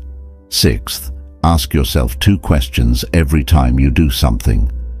years. 6th, ask yourself 2 questions every time you do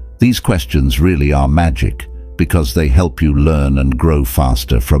something. These questions really are magic because they help you learn and grow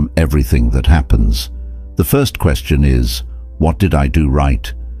faster from everything that happens. The first question is, what did I do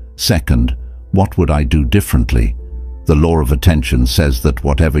right? Second, what would I do differently? The law of attention says that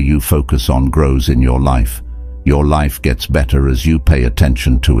whatever you focus on grows in your life. Your life gets better as you pay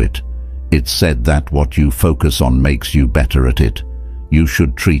attention to it. It's said that what you focus on makes you better at it. You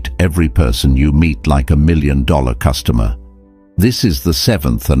should treat every person you meet like $1 million customer. This is the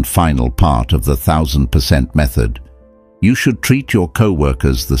 7th and final part of the 1000% method. You should treat your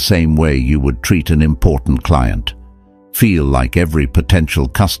co-workers the same way you would treat an important client. Feel like every potential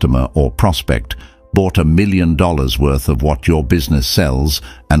customer or prospect bought $1 million worth of what your business sells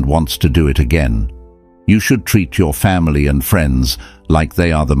and wants to do it again. You should treat your family and friends like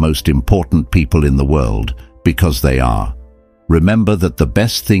they are the most important people in the world, because they are. Remember that the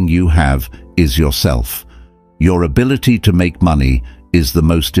best thing you have is yourself. Your ability to make money is the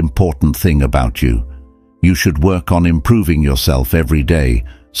most important thing about you. You should work on improving yourself every day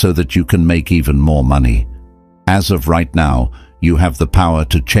so that you can make even more money. As of right now, you have the power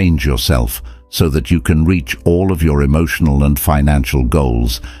to change yourself so that you can reach all of your emotional and financial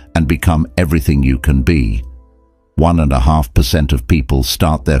goals and become everything you can be. 1.5% of people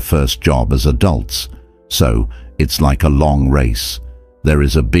start their first job as adults, so it's like a long race. There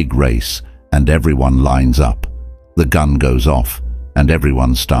is a big race, and everyone lines up. The gun goes off, and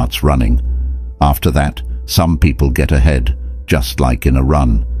everyone starts running. After that, some people get ahead, just like in a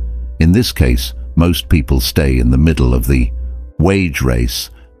run. In this case, most people stay in the middle of the wage race,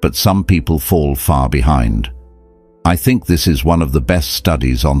 but some people fall far behind. I think this is one of the best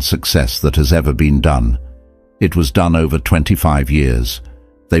studies on success that has ever been done. It was done over 25 years.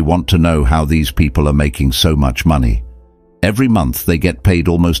 They want to know how these people are making so much money. Every month they get paid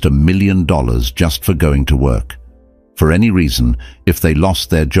almost $1 million just for going to work. For any reason, if they lost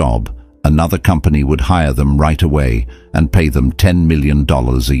their job, another company would hire them right away and pay them $10 million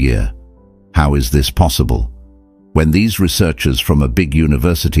a year. How is this possible? When these researchers from a big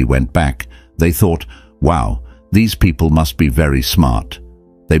university went back, they thought, wow, these people must be very smart.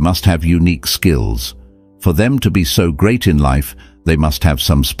 They must have unique skills. For them to be so great in life, they must have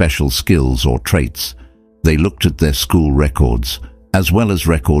some special skills or traits. They looked at their school records, as well as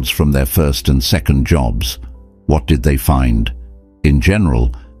records from their first and second jobs. What did they find? In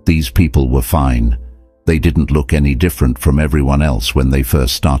general, these people were fine. They didn't look any different from everyone else when they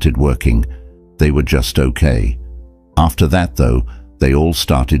first started working. They were just okay. After that, though, They all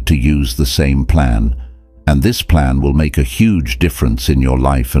started to use the same plan, and this plan will make a huge difference in your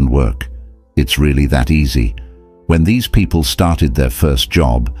life and work. It's really that easy. When these people started their first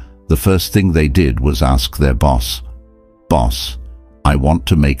job, the first thing they did was ask their boss, "Boss, I want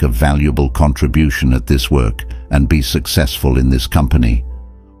to make a valuable contribution at this work and be successful in this company.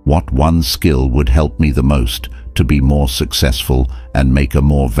 What one skill would help me the most to be more successful and make a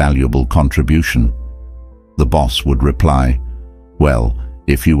more valuable contribution?" The boss would reply, "Well,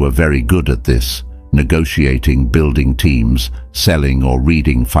 if you were very good at this, negotiating, building teams, selling or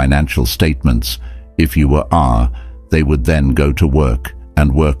reading financial statements, if you were they would then go to work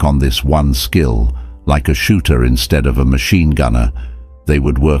and work on this one skill, like a shooter instead of a machine gunner. They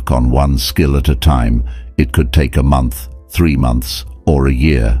would work on one skill at a time. It could take a month, 3 months, or a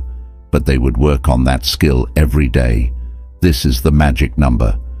year, but they would work on that skill every day. This is the magic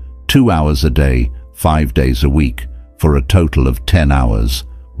number. 2 hours a day, 5 days a week, for a total of 10 hours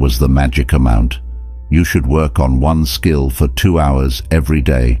was the magic amount. You should work on one skill for 2 hours every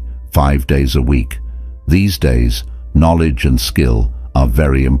day, 5 days a week. These days, knowledge and skill are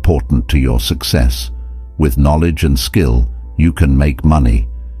very important to your success. With knowledge and skill, you can make money.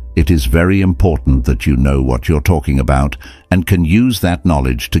 It is very important that you know what you're talking about and can use that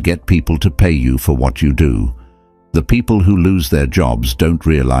knowledge to get people to pay you for what you do. The people who lose their jobs don't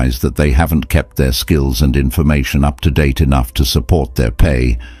realize that they haven't kept their skills and information up to date enough to support their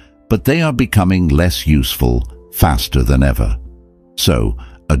pay, but they are becoming less useful faster than ever. So,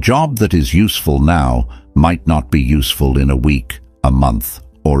 a job that is useful now might not be useful in a week, a month,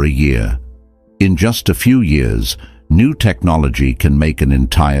 or a year. In just a few years, new technology can make an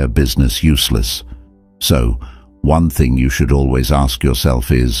entire business useless. So, one thing you should always ask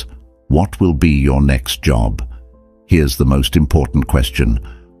yourself is, what will be your next job? Here's the most important question.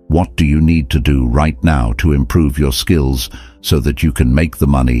 What do you need to do right now to improve your skills so that you can make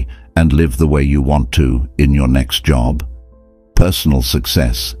the money and live the way you want to in your next job? Personal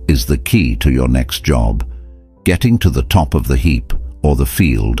success is the key to your next job. Getting to the top of the heap or the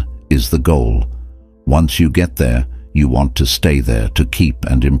field is the goal. Once you get there, you want to stay there to keep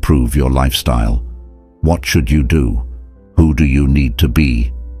and improve your lifestyle. What should you do? Who do you need to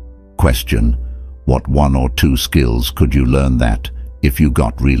be? Question: what 1 or 2 skills could you learn that, if you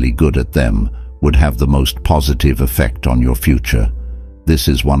got really good at them, would have the most positive effect on your future? This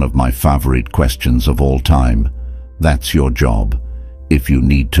is one of my favorite questions of all time. That's your job. If you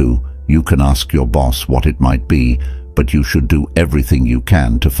need to, you can ask your boss what it might be, but you should do everything you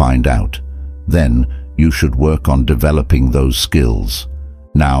can to find out. Then, you should work on developing those skills.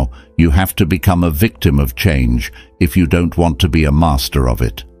 Now, you have to become a victim of change if you don't want to be a master of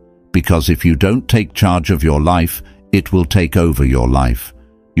it. Because if you don't take charge of your life, it will take over your life.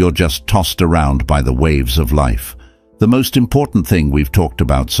 You're just tossed around by the waves of life. The most important thing we've talked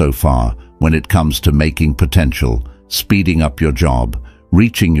about so far, when it comes to making potential, speeding up your job,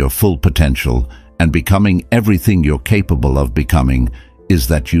 reaching your full potential, and becoming everything you're capable of becoming, is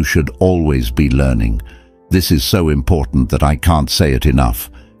that you should always be learning. This is so important that I can't say it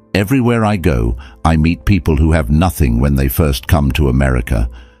enough. Everywhere I go, I meet people who have nothing when they first come to America.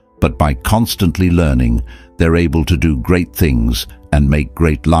 But by constantly learning, they're able to do great things and make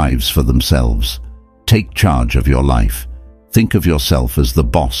great lives for themselves. Take charge of your life. Think of yourself as the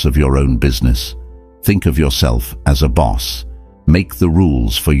boss of your own business. Think of yourself as a boss. Make the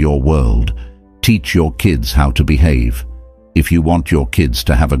rules for your world. Teach your kids how to behave. If you want your kids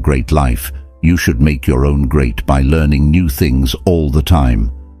to have a great life, you should make your own great by learning new things all the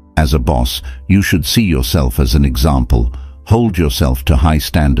time. As a boss, you should see yourself as an example. Hold yourself to high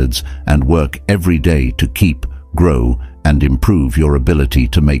standards and work every day to keep, grow, and improve your ability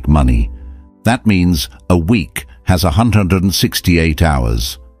to make money. That means a week has 168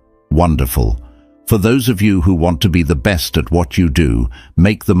 hours. Wonderful. For those of you who want to be the best at what you do,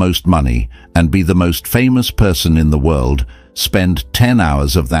 make the most money, and be the most famous person in the world, spend 10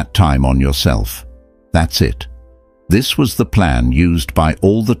 hours of that time on yourself. That's it. This was the plan used by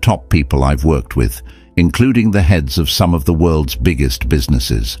all the top people I've worked with, including the heads of some of the world's biggest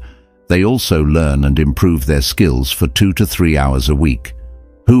businesses. They also learn and improve their skills for 2 to 3 hours a week.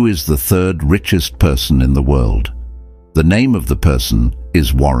 Who is the third richest person in the world? The name of the person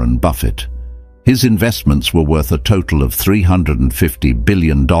is Warren Buffett. His investments were worth a total of $350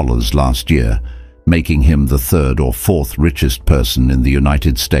 billion last year, making him the 3rd or 4th richest person in the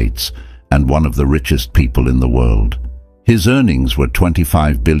United States and one of the richest people in the world. His earnings were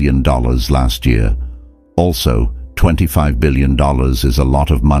 $25 billion last year. Also, $25 billion is a lot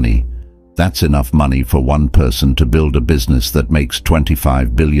of money. That's enough money for one person to build a business that makes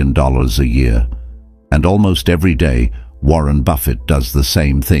 $25 billion a year. And almost every day, Warren Buffett does the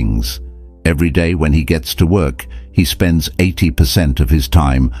same things. Every day when he gets to work, he spends 80% of his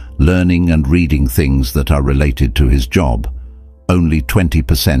time learning and reading things that are related to his job. Only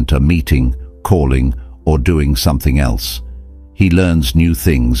 20% are meeting, calling, or doing something else. He learns new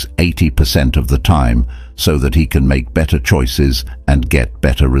things 80% of the time so that he can make better choices and get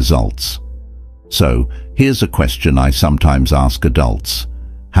better results. So, here's a question I sometimes ask adults.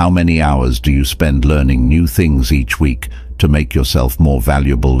 How many hours do you spend learning new things each week to make yourself more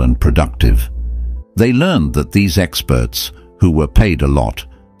valuable and productive? They learned that these experts, who were paid a lot,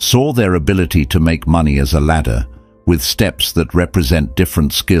 saw their ability to make money as a ladder, with steps that represent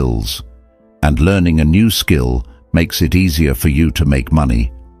different skills. And learning a new skill makes it easier for you to make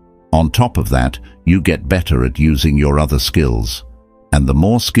money. On top of that, you get better at using your other skills. And the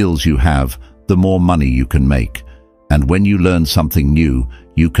more skills you have, the more money you can make. And when you learn something new,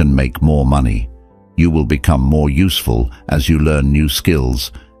 you can make more money. You will become more useful as you learn new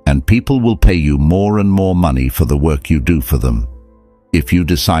skills, and people will pay you more and more money for the work you do for them. If you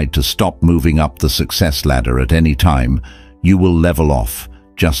decide to stop moving up the success ladder at any time, you will level off,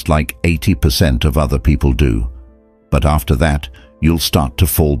 just like 80% of other people do. But after that, you'll start to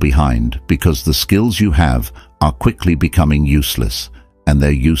fall behind because the skills you have are quickly becoming useless, and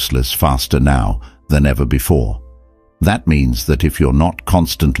they're useless faster now than ever before. That means that if you're not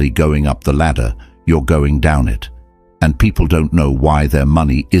constantly going up the ladder, you're going down it. And people don't know why their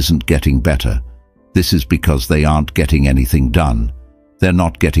money isn't getting better. This is because they aren't getting anything done. They're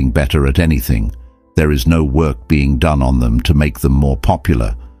not getting better at anything. There is no work being done on them to make them more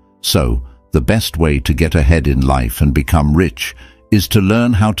popular. So, the best way to get ahead in life and become rich is to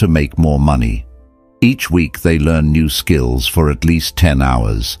learn how to make more money. Each week they learn new skills for at least 10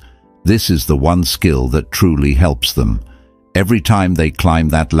 hours. This is the one skill that truly helps them. Every time they climb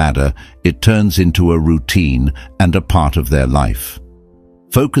that ladder, it turns into a routine and a part of their life.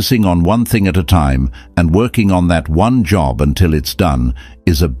 Focusing on one thing at a time and working on that one job until it's done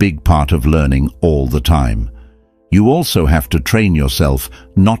is a big part of learning all the time. You also have to train yourself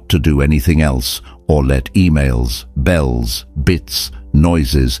not to do anything else or let emails, bells, bits,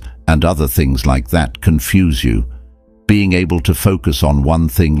 noises, and other things like that confuse you. Being able to focus on one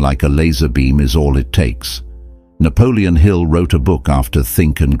thing like a laser beam is all it takes. Napoleon Hill wrote a book after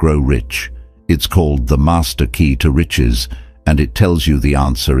Think and Grow Rich. It's called The Master Key to Riches, and it tells you the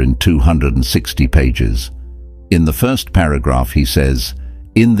answer in 260 pages. In the first paragraph he says,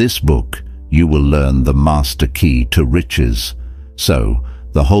 "In this book, you will learn the master key to riches." So,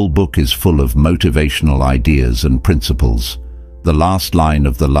 the whole book is full of motivational ideas and principles. The last line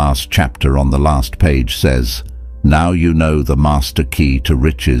of the last chapter on the last page says, "Now you know the master key to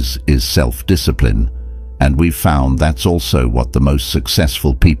riches is self-discipline." And we've found that's also what the most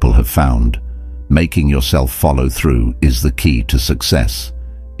successful people have found. Making yourself follow through is the key to success.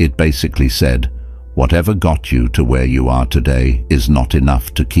 It basically said, whatever got you to where you are today is not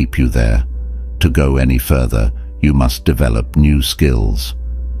enough to keep you there. To go any further, you must develop new skills.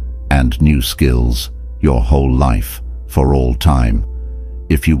 And new skills, your whole life, for all time.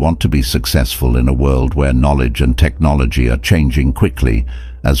 If you want to be successful in a world where knowledge and technology are changing quickly,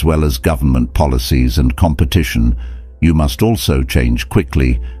 as well as government policies and competition, you must also change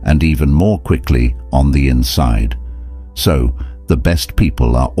quickly and even more quickly on the inside. So, the best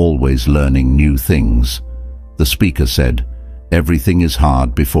people are always learning new things. The speaker said, "Everything is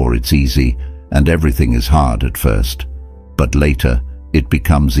hard before it's easy, and everything is hard at first. But later, it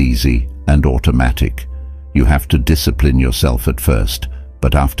becomes easy and automatic. You have to discipline yourself at first,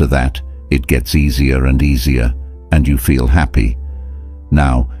 but after that, it gets easier and easier, and you feel happy."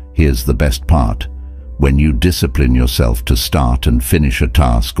 Now, here's the best part. When you discipline yourself to start and finish a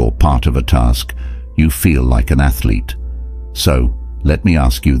task or part of a task, you feel like an athlete. So, let me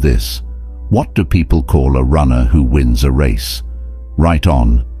ask you this. What do people call a runner who wins a race? Right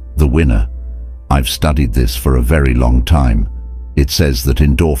on, the winner. I've studied this for a very long time. It says that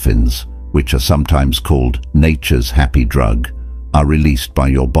endorphins, which are sometimes called nature's happy drug, are released by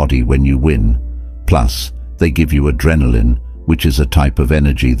your body when you win. Plus, they give you adrenaline, which is a type of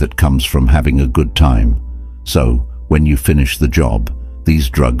energy that comes from having a good time. So, when you finish the job, these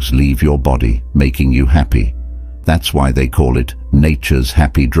drugs leave your body, making you happy. That's why they call it nature's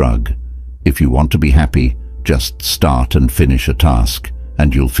happy drug. If you want to be happy, just start and finish a task,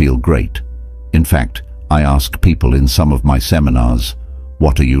 and you'll feel great. In fact, I ask people in some of my seminars,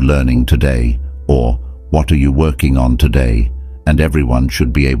 "What are you learning today?" or "What are you working on today?" And everyone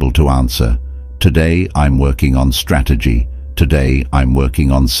should be able to answer, "Today I'm working on strategy. Today I'm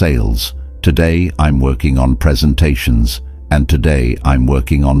working on sales. Today I'm working on presentations. And today I'm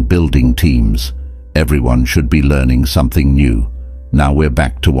working on building teams." Everyone should be learning something new. Now we're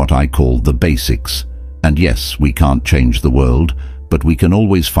back to what I call the basics. And yes, we can't change the world, but we can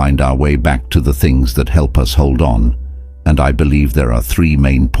always find our way back to the things that help us hold on. And I believe there are three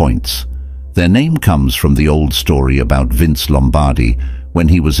main points. Their name comes from the old story about Vince Lombardi when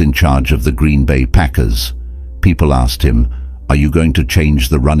he was in charge of the Green Bay Packers. People asked him, "Are you going to change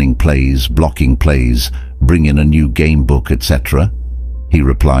the running plays, blocking plays, bring in a new game book, etc.?" He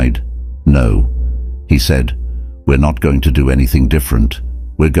replied, "No." He said, "We're not going to do anything different.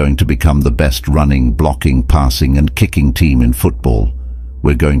 We're going to become the best running, blocking, passing and kicking team in football.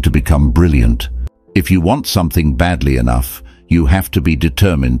 We're going to become brilliant. If you want something badly enough, you have to be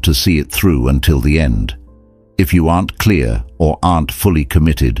determined to see it through until the end. If you aren't clear or aren't fully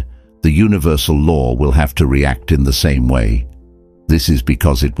committed, the universal law will have to react in the same way. This is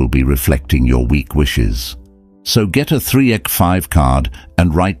because it will be reflecting your weak wishes. So get a 3x5 card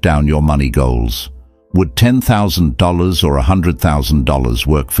and write down your money goals. Would $10,000 or $100,000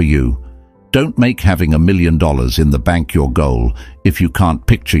 work for you? Don't make having $1 million in the bank your goal if you can't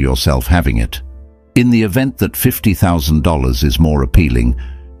picture yourself having it. In the event that $50,000 is more appealing,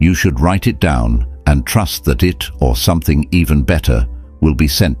 you should write it down and trust that it, or something even better, will be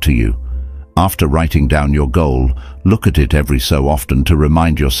sent to you. After writing down your goal, look at it every so often to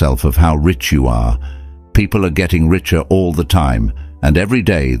remind yourself of how rich you are. People are getting richer all the time, and every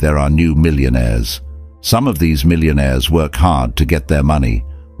day there are new millionaires. Some of these millionaires work hard to get their money,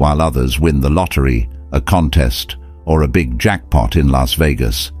 while others win the lottery, a contest, or a big jackpot in Las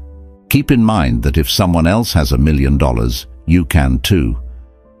Vegas. Keep in mind that if someone else has $1 million, you can too.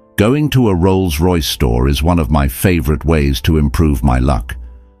 Going to a Rolls-Royce store is one of my favorite ways to improve my luck.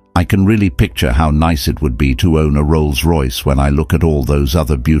 I can really picture how nice it would be to own a Rolls-Royce when I look at all those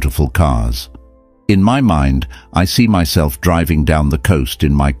other beautiful cars. In my mind, I see myself driving down the coast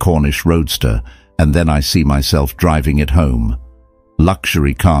in my Cornish Roadster, and then I see myself driving it home.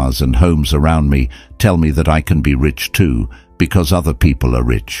 Luxury cars and homes around me tell me that I can be rich too, because other people are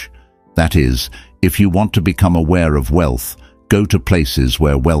rich. That is, if you want to become aware of wealth, go to places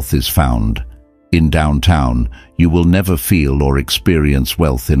where wealth is found. In downtown, you will never feel or experience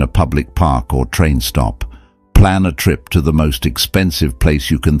wealth in a public park or train stop. Plan a trip to the most expensive place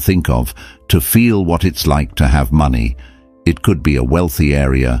you can think of to feel what it's like to have money. It could be a wealthy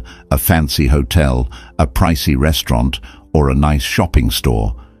area, a fancy hotel, a pricey restaurant, or a nice shopping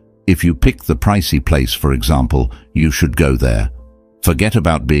store. If you pick the pricey place, for example, you should go there. Forget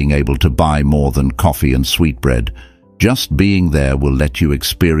about being able to buy more than coffee and sweetbread. Just being there will let you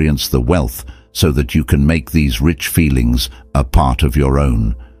experience the wealth so that you can make these rich feelings a part of your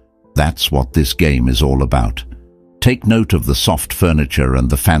own. That's what this game is all about. Take note of the soft furniture and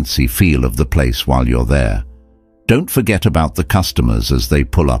the fancy feel of the place while you're there. Don't forget about the customers as they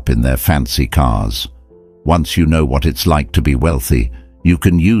pull up in their fancy cars. Once you know what it's like to be wealthy, you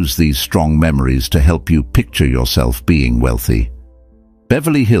can use these strong memories to help you picture yourself being wealthy.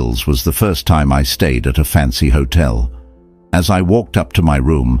 Beverly Hills was the first time I stayed at a fancy hotel. As I walked up to my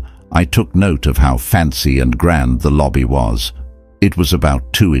room, I took note of how fancy and grand the lobby was. It was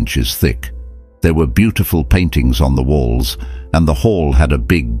about 2 inches thick. There were beautiful paintings on the walls, and the hall had a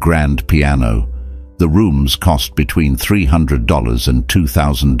big grand piano. The rooms cost between $300 and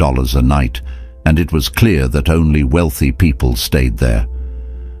 $2,000 a night, and it was clear that only wealthy people stayed there.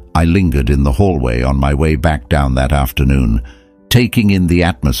 I lingered in the hallway on my way back down that afternoon, taking in the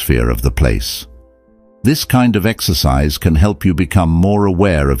atmosphere of the place. This kind of exercise can help you become more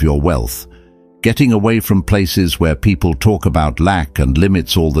aware of your wealth. Getting away from places where people talk about lack and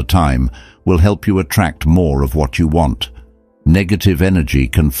limits all the time will help you attract more of what you want. Negative energy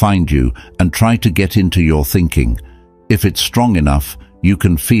can find you and try to get into your thinking. If it's strong enough, you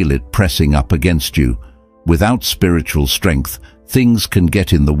can feel it pressing up against you. Without spiritual strength, things can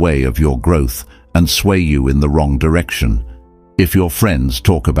get in the way of your growth and sway you in the wrong direction. If your friends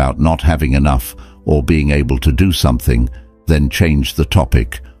talk about not having enough or being able to do something, then change the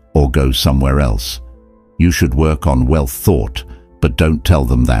topic or go somewhere else. You should work on wealth thought, but don't tell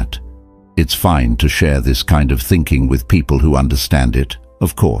them that. It's fine to share this kind of thinking with people who understand it,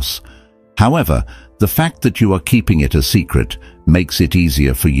 of course. However, the fact that you are keeping it a secret makes it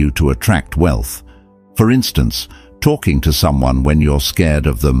easier for you to attract wealth. For instance, talking to someone when you're scared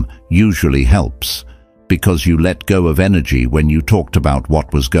of them usually helps, because you let go of energy when you talked about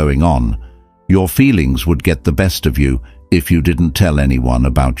what was going on. Your feelings would get the best of you if you didn't tell anyone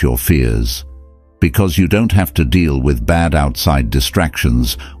about your fears. Because you don't have to deal with bad outside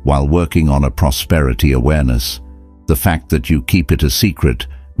distractions while working on a prosperity awareness. The fact that you keep it a secret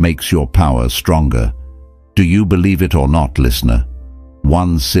makes your power stronger. Do you believe it or not, listener?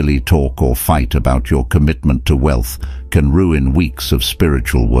 One silly talk or fight about your commitment to wealth can ruin weeks of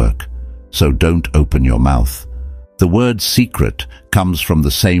spiritual work. So don't open your mouth. The word secret comes from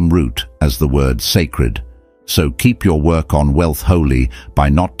the same root as the word sacred. So keep your work on wealth holy by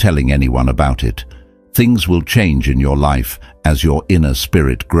not telling anyone about it. Things will change in your life as your inner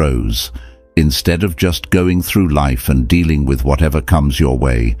spirit grows. Instead of just going through life and dealing with whatever comes your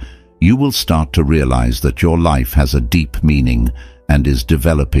way, you will start to realize that your life has a deep meaning and is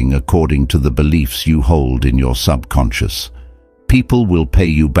developing according to the beliefs you hold in your subconscious. People will pay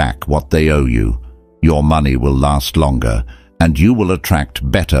you back what they owe you. Your money will last longer, and you will attract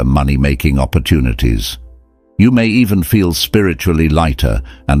better money-making opportunities. You may even feel spiritually lighter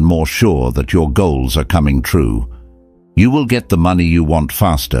and more sure that your goals are coming true. You will get the money you want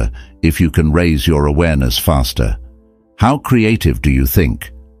faster if you can raise your awareness faster. How creative do you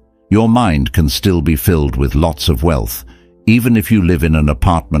think? Your mind can still be filled with lots of wealth, even if you live in an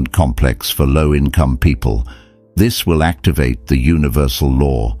apartment complex for low-income people. This will activate the universal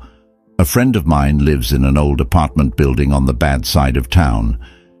law. A friend of mine lives in an old apartment building on the bad side of town.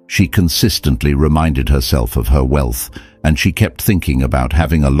 She consistently reminded herself of her wealth, and she kept thinking about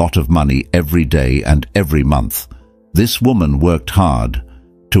having a lot of money every day and every month. This woman worked hard.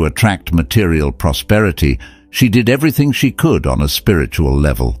 To attract material prosperity, she did everything she could on a spiritual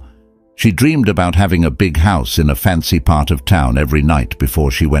level. She dreamed about having a big house in a fancy part of town every night before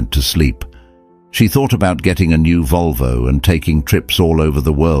she went to sleep. She thought about getting a new Volvo and taking trips all over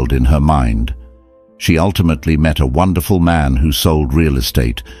the world in her mind. She ultimately met a wonderful man who sold real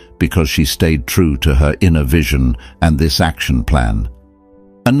estate because she stayed true to her inner vision and this action plan.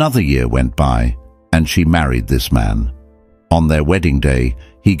 Another year went by, and she married this man. On their wedding day,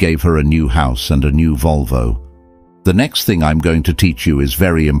 he gave her a new house and a new Volvo. The next thing I'm going to teach you is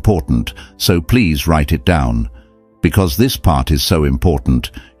very important, so please write it down. Because this part is so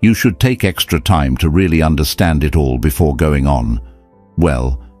important, you should take extra time to really understand it all before going on.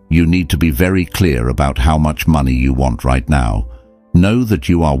 Well, you need to be very clear about how much money you want right now. Know that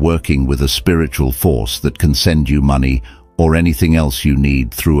you are working with a spiritual force that can send you money or anything else you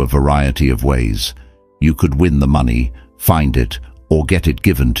need through a variety of ways. You could win the money, find it, or get it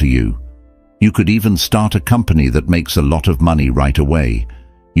given to you. You could even start a company that makes a lot of money right away.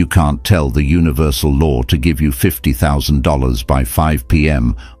 You can't tell the universal law to give you $50,000 by 5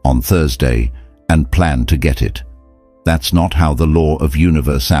 p.m. on Thursday and plan to get it. That's not how the law of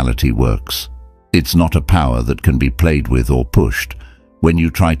universality works. It's not a power that can be played with or pushed. When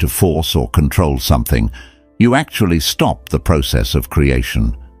you try to force or control something, you actually stop the process of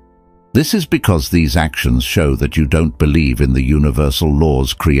creation. This is because these actions show that you don't believe in the universal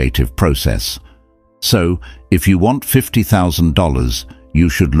law's creative process. So, if you want $50,000, you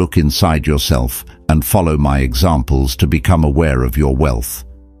should look inside yourself and follow my examples to become aware of your wealth.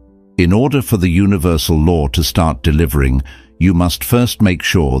 In order for the universal law to start delivering, you must first make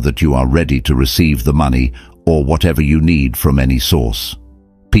sure that you are ready to receive the money or whatever you need from any source.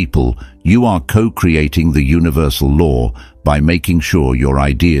 People, you are co-creating the universal law by making sure your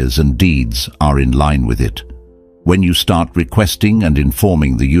ideas and deeds are in line with it. When you start requesting and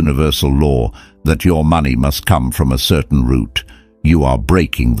informing the universal law that your money must come from a certain route, you are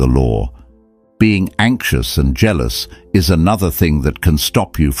breaking the law. Being anxious and jealous is another thing that can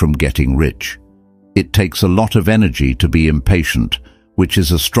stop you from getting rich. It takes a lot of energy to be impatient, which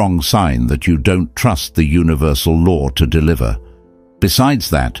is a strong sign that you don't trust the universal law to deliver. Besides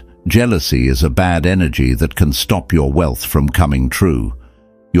that, jealousy is a bad energy that can stop your wealth from coming true.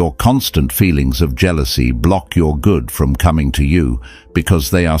 Your constant feelings of jealousy block your good from coming to you because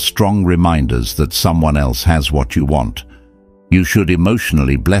they are strong reminders that someone else has what you want. You should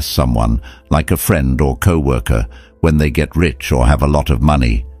emotionally bless someone, like a friend or co-worker, when they get rich or have a lot of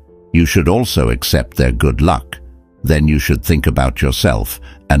money. You should also accept their good luck. Then you should think about yourself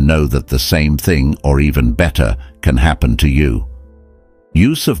and know that the same thing or even better can happen to you.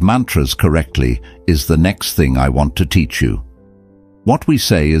 Use of mantras correctly is the next thing I want to teach you. What we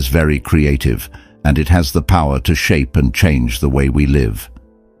say is very creative, and it has the power to shape and change the way we live.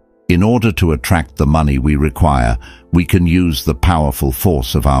 In order to attract the money we require, we can use the powerful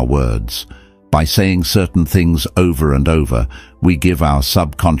force of our words. By saying certain things over and over, we give our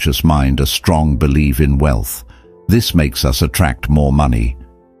subconscious mind a strong belief in wealth. This makes us attract more money.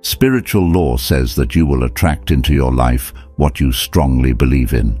 Spiritual law says that you will attract into your life what you strongly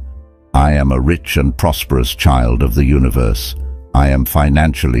believe in. I am a rich and prosperous child of the universe. I am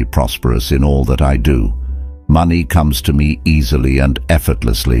financially prosperous in all that I do. Money comes to me easily and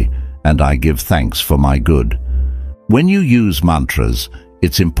effortlessly, and I give thanks for my good. When you use mantras,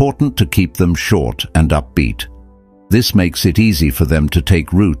 it's important to keep them short and upbeat. This makes it easy for them to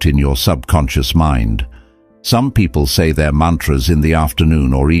take root in your subconscious mind. Some people say their mantras in the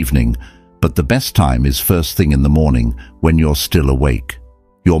afternoon or evening, but the best time is first thing in the morning when you're still awake.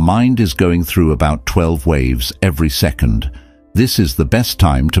 Your mind is going through about 12 waves every second. This is the best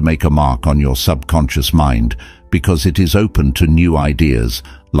time to make a mark on your subconscious mind because it is open to new ideas,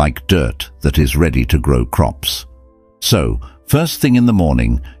 like dirt that is ready to grow crops. So, first thing in the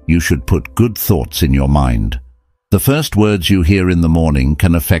morning, you should put good thoughts in your mind. The first words you hear in the morning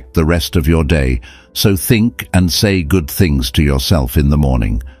can affect the rest of your day, so think and say good things to yourself in the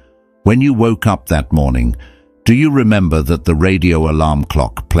morning. When you woke up that morning, do you remember that the radio alarm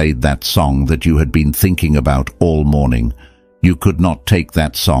clock played that song that you had been thinking about all morning? You could not take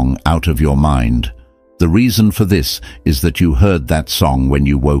that song out of your mind. The reason for this is that you heard that song when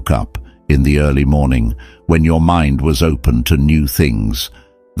you woke up, in the early morning, when your mind was open to new things.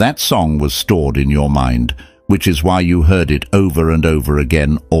 That song was stored in your mind, which is why you heard it over and over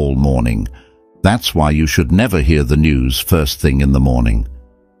again all morning. That's why you should never hear the news first thing in the morning.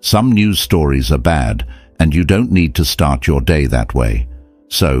 Some news stories are bad, and you don't need to start your day that way.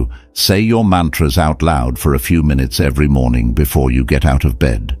 So, say your mantras out loud for a few minutes every morning before you get out of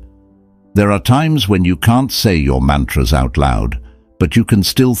bed. There are times when you can't say your mantras out loud, but you can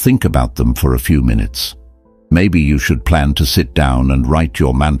still think about them for a few minutes. Maybe you should plan to sit down and write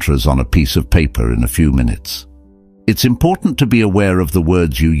your mantras on a piece of paper in a few minutes. It's important to be aware of the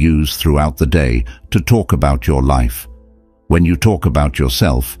words you use throughout the day to talk about your life. When you talk about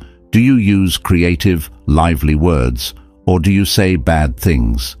yourself, do you use creative, lively words, or do you say bad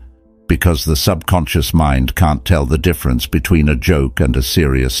things? Because the subconscious mind can't tell the difference between a joke and a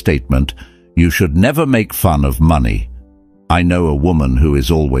serious statement, you should never make fun of money. I know a woman who is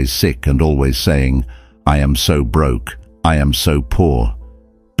always sick and always saying, "I am so broke, I am so poor."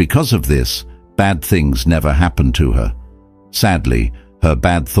 Because of this, bad things never happen to her. Sadly, her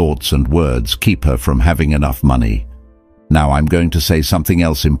bad thoughts and words keep her from having enough money. Now I'm going to say something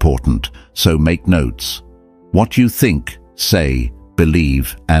else important, so make notes. What you think, say,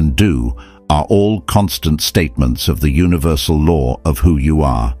 believe, and do are all constant statements of the universal law of who you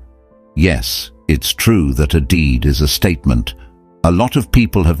are. Yes, it's true that a deed is a statement. A lot of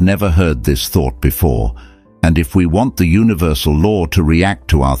people have never heard this thought before, and if we want the universal law to react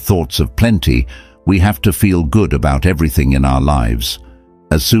to our thoughts of plenty, we have to feel good about everything in our lives.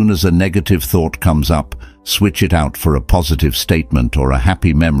 As soon as a negative thought comes up, switch it out for a positive statement or a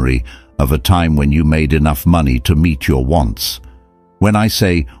happy memory of a time when you made enough money to meet your wants. When I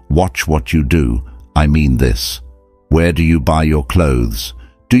say, watch what you do, I mean this. Where do you buy your clothes?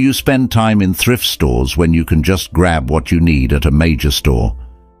 Do you spend time in thrift stores when you can just grab what you need at a major store?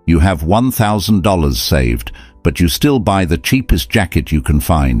 You have $1,000 saved, but you still buy the cheapest jacket you can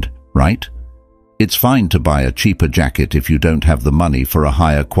find, right? It's fine to buy a cheaper jacket if you don't have the money for a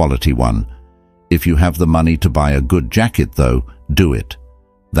higher quality one. If you have the money to buy a good jacket, though, do it.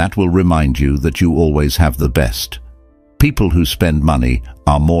 That will remind you that you always have the best. People who spend money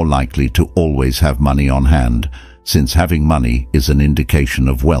are more likely to always have money on hand, since having money is an indication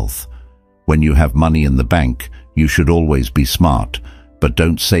of wealth. When you have money in the bank, you should always be smart, but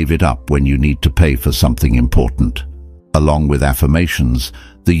don't save it up when you need to pay for something important. Along with affirmations,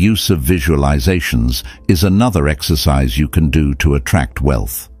 the use of visualizations is another exercise you can do to attract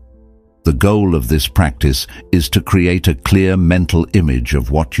wealth. The goal of this practice is to create a clear mental image of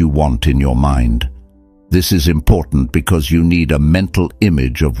what you want in your mind. This is important because you need a mental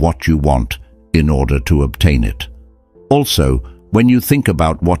image of what you want in order to obtain it. Also, when you think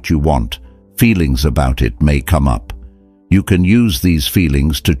about what you want, feelings about it may come up. You can use these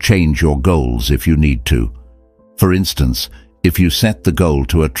feelings to change your goals if you need to. For instance, if you set the goal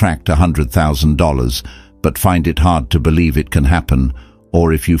to attract $100,000 but find it hard to believe it can happen,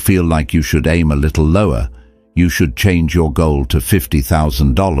 or if you feel like you should aim a little lower, you should change your goal to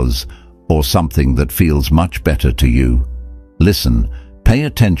 $50,000 or something that feels much better to you. Listen, pay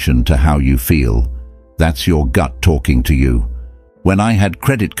attention to how you feel. That's your gut talking to you. When I had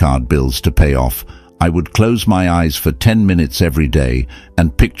credit card bills to pay off, I would close my eyes for 10 minutes every day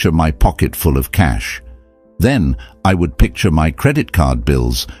and picture my pocket full of cash. Then I would picture my credit card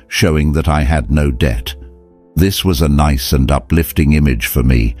bills showing that I had no debt. This was a nice and uplifting image for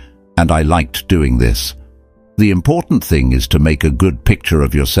me, and I liked doing this. The important thing is to make a good picture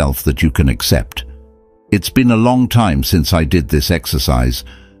of yourself that you can accept. It's been a long time since I did this exercise,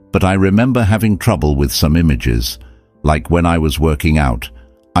 but I remember having trouble with some images. Like when I was working out,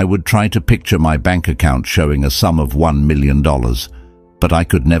 I would try to picture my bank account showing a sum of $1 million, but I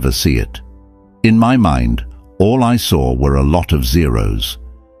could never see it. In my mind, all I saw were a lot of zeros.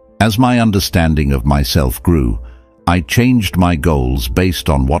 As my understanding of myself grew, I changed my goals based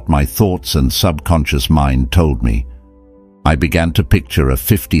on what my thoughts and subconscious mind told me. I began to picture a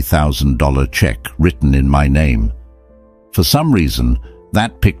 $50,000 check written in my name. For some reason,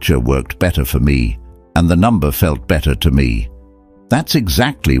 that picture worked better for me, and the number felt better to me. That's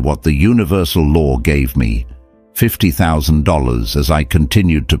exactly what the universal law gave me, $50,000, as I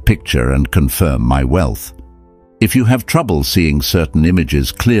continued to picture and confirm my wealth. If you have trouble seeing certain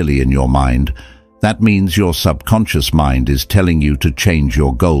images clearly in your mind, that means your subconscious mind is telling you to change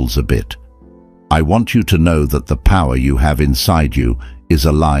your goals a bit. I want you to know that the power you have inside you is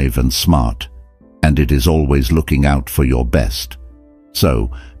alive and smart, and it is always looking out for your best. So,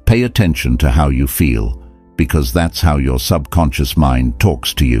 pay attention to how you feel, because that's how your subconscious mind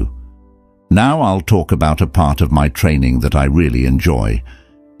talks to you. Now I'll talk about a part of my training that I really enjoy.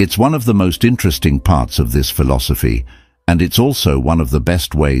 It's one of the most interesting parts of this philosophy, and it's also one of the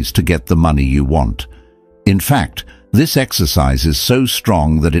best ways to get the money you want. In fact, this exercise is so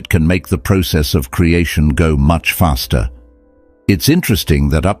strong that it can make the process of creation go much faster. It's interesting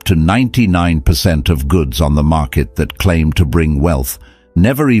that up to 99% of goods on the market that claim to bring wealth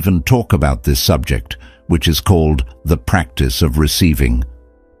never even talk about this subject, which is called the practice of receiving.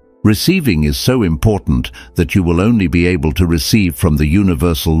 Receiving is so important that you will only be able to receive from the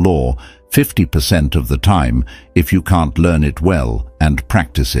universal law 50% of the time if you can't learn it well and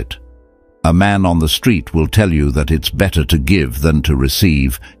practice it. A man on the street will tell you that it's better to give than to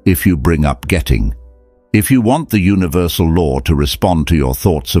receive if you bring up getting. If you want the universal law to respond to your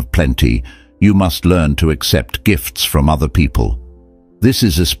thoughts of plenty, you must learn to accept gifts from other people. This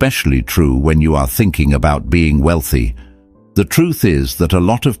is especially true when you are thinking about being wealthy. The truth is that a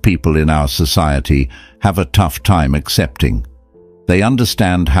lot of people in our society have a tough time accepting. They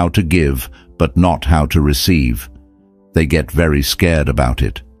understand how to give, but not how to receive. They get very scared about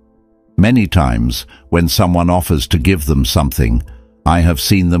it. Many times, when someone offers to give them something, I have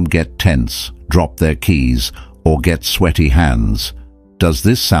seen them get tense, drop their keys, or get sweaty hands. Does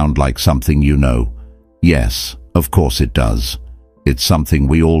this sound like something you know? Yes, of course it does. It's something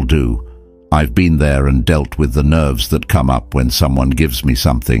we all do. I've been there and dealt with the nerves that come up when someone gives me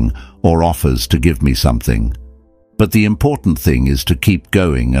something or offers to give me something. But the important thing is to keep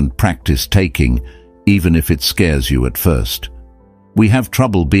going and practice taking, even if it scares you at first. We have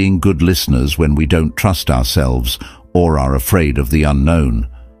trouble being good listeners when we don't trust ourselves or are afraid of the unknown.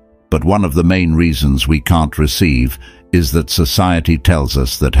 But one of the main reasons we can't receive is that society tells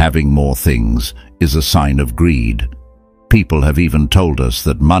us that having more things is a sign of greed. People have even told us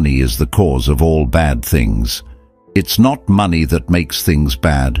that money is the cause of all bad things. It's not money that makes things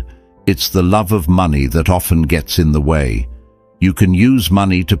bad. It's the love of money that often gets in the way. You can use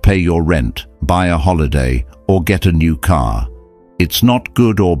money to pay your rent, buy a holiday, or get a new car. It's not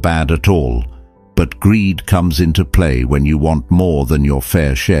good or bad at all. But greed comes into play when you want more than your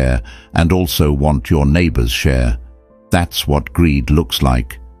fair share and also want your neighbor's share. That's what greed looks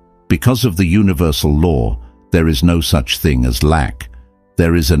like. Because of the universal law, there is no such thing as lack.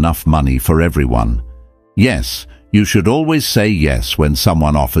 There is enough money for everyone. Yes, you should always say yes when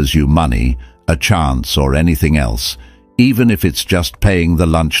someone offers you money, a chance, or anything else, even if it's just paying the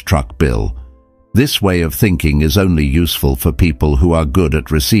lunch truck bill. This way of thinking is only useful for people who are good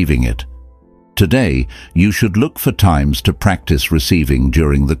at receiving it. Today, you should look for times to practice receiving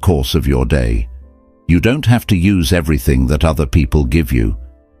during the course of your day. You don't have to use everything that other people give you.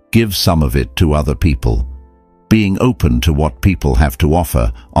 Give some of it to other people. Being open to what people have to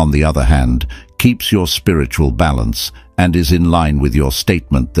offer, on the other hand, keeps your spiritual balance and is in line with your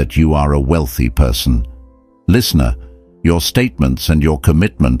statement that you are a wealthy person. Listener, your statements and your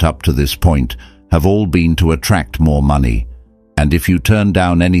commitment up to this point have all been to attract more money. And if you turn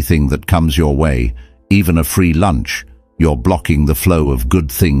down anything that comes your way, even a free lunch, you're blocking the flow of good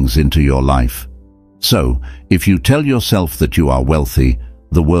things into your life. So, if you tell yourself that you are wealthy,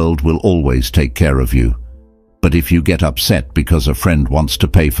 the world will always take care of you. But if you get upset because a friend wants to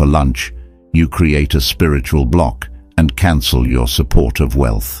pay for lunch, you create a spiritual block and cancel your support of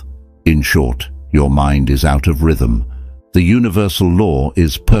wealth. In short, your mind is out of rhythm. The universal law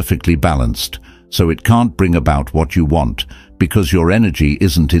is perfectly balanced, so it can't bring about what you want because your energy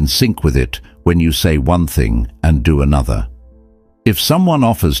isn't in sync with it when you say one thing and do another. If someone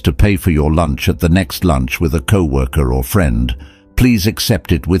offers to pay for your lunch at the next lunch with a coworker or friend, please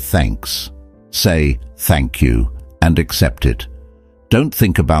accept it with thanks. Say, "Thank you," and accept it. Don't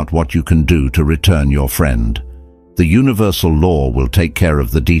think about what you can do to return your friend. The universal law will take care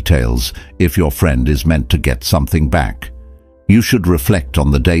of the details if your friend is meant to get something back. You should reflect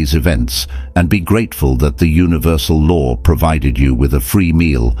on the day's events and be grateful that the universal law provided you with a free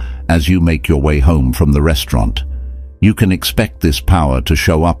meal as you make your way home from the restaurant. You can expect this power to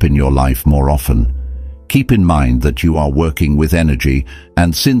show up in your life more often. Keep in mind that you are working with energy,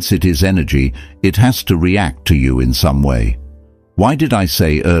 and since it is energy, it has to react to you in some way. Why did I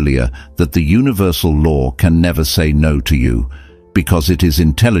say earlier that the universal law can never say no to you? Because it is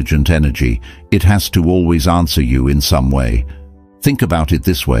intelligent energy, it has to always answer you in some way. Think about it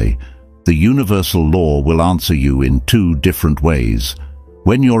this way. The universal law will answer you in two different ways.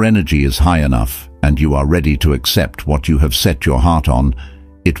 When your energy is high enough and you are ready to accept what you have set your heart on,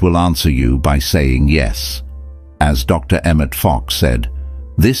 it will answer you by saying yes. As Dr. Emmett Fox said,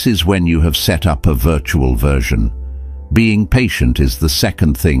 this is when you have set up a virtual version. Being patient is the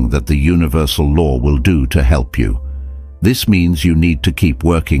second thing that the universal law will do to help you. This means you need to keep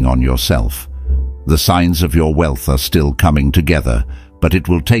working on yourself. The signs of your wealth are still coming together, but it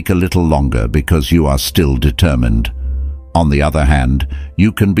will take a little longer because you are still determined. On the other hand,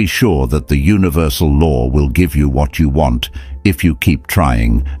 you can be sure that the universal law will give you what you want if you keep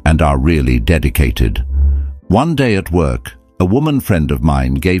trying and are really dedicated. One day at work, a woman friend of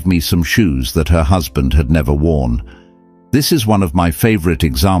mine gave me some shoes that her husband had never worn. This is one of my favorite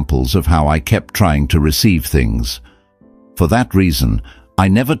examples of how I kept trying to receive things. For that reason, I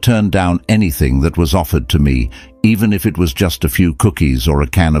never turned down anything that was offered to me, even if it was just a few cookies or a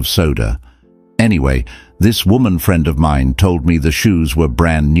can of soda. Anyway, this woman friend of mine told me the shoes were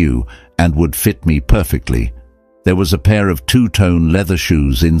brand new and would fit me perfectly. There was a pair of two-tone leather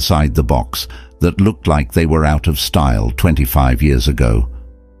shoes inside the box that looked like they were out of style 25 years ago.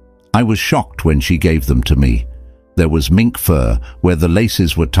 I was shocked when she gave them to me. There was mink fur where the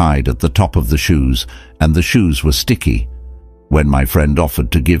laces were tied at the top of the shoes, and the shoes were sticky. When my friend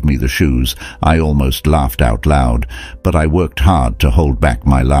offered to give me the shoes, I almost laughed out loud, but I worked hard to hold back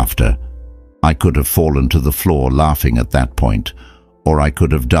my laughter. I could have fallen to the floor laughing at that point, or I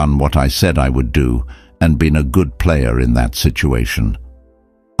could have done what I said I would do and been a good player in that situation.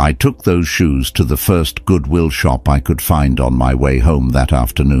 I took those shoes to the first Goodwill shop I could find on my way home that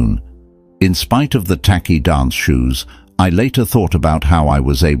afternoon. In spite of the tacky dance shoes, I later thought about how I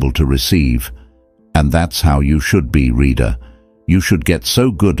was able to receive. And that's how you should be, reader. You should get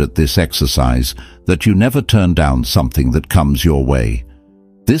so good at this exercise that you never turn down something that comes your way.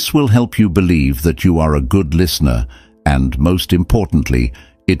 This will help you believe that you are a good listener, and most importantly,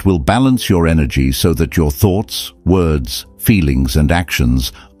 it will balance your energy so that your thoughts, words, feelings, and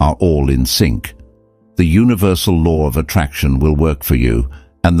actions are all in sync. The universal law of attraction will work for you,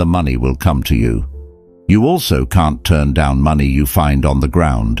 and the money will come to you. You also can't turn down money you find on the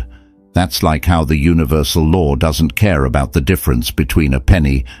ground. That's like how the universal law doesn't care about the difference between a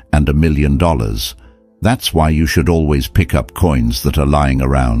penny and $1 million. That's why you should always pick up coins that are lying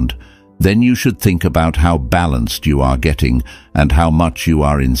around. Then you should think about how balanced you are getting and how much you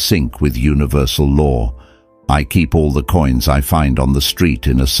are in sync with universal law. I keep all the coins I find on the street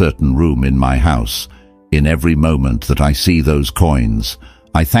in a certain room in my house. In every moment that I see those coins,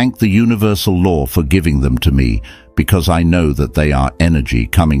 I thank the universal law for giving them to me, because I know that they are energy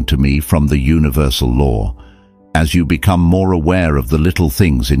coming to me from the universal law. As you become more aware of the little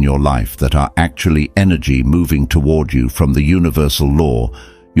things in your life that are actually energy moving toward you from the universal law,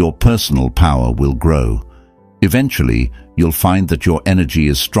 your personal power will grow. Eventually, you'll find that your energy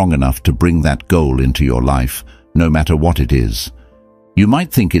is strong enough to bring that goal into your life, no matter what it is. You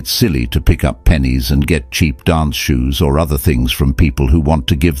might think it's silly to pick up pennies and get cheap dance shoes or other things from people who want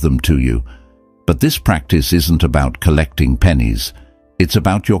to give them to you. But this practice isn't about collecting pennies. It's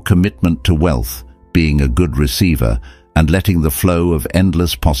about your commitment to wealth, being a good receiver, and letting the flow of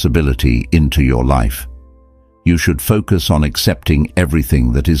endless possibility into your life. You should focus on accepting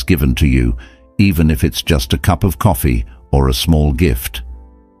everything that is given to you, even if it's just a cup of coffee or a small gift.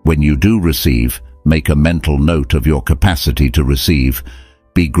 When you do receive, make a mental note of your capacity to receive.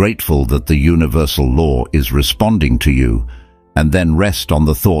 Be grateful that the universal law is responding to you, and then rest on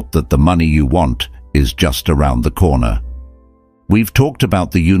the thought that the money you want is just around the corner. We've talked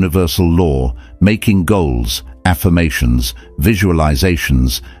about the universal law, making goals, affirmations,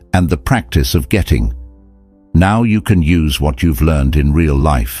 visualizations, and the practice of getting. Now you can use what you've learned in real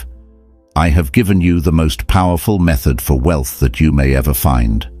life. I have given you the most powerful method for wealth that you may ever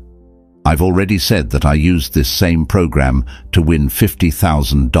find. I've already said that I used this same program to win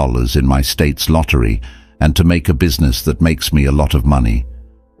 $50,000 in my state's lottery and to make a business that makes me a lot of money.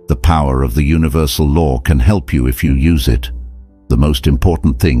 The power of the universal law can help you if you use it. The most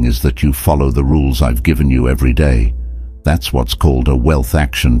important thing is that you follow the rules I've given you every day. That's what's called a wealth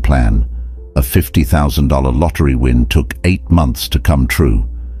action plan. A $50,000 lottery win took 8 months to come true.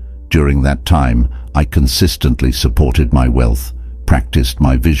 During that time, I consistently supported my wealth, practiced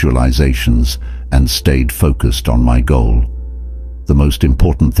my visualizations, and stayed focused on my goal. The most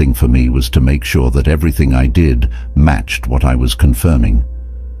important thing for me was to make sure that everything I did matched what I was confirming.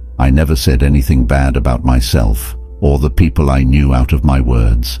 I never said anything bad about myself or the people I knew out of my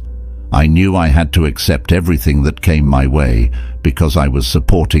words. I knew I had to accept everything that came my way because I was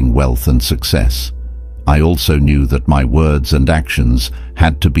supporting wealth and success. I also knew that my words and actions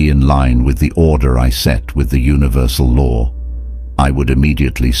had to be in line with the order I set with the universal law. I would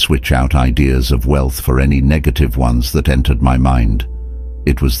immediately switch out ideas of wealth for any negative ones that entered my mind.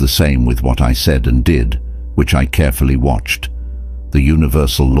 It was the same with what I said and did, which I carefully watched. The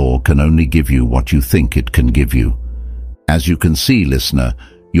universal law can only give you what you think it can give you. As you can see, listener,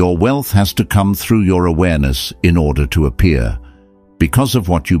 your wealth has to come through your awareness in order to appear. Because of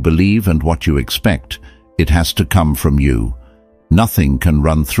what you believe and what you expect, it has to come from you. Nothing can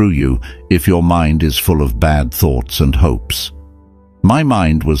run through you if your mind is full of bad thoughts and hopes. My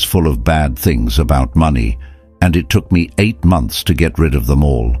mind was full of bad things about money, and it took me 8 months to get rid of them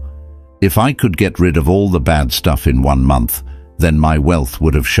all. If I could get rid of all the bad stuff in 1 month, then my wealth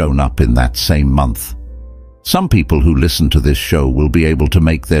would have shown up in that same month. Some people who listen to this show will be able to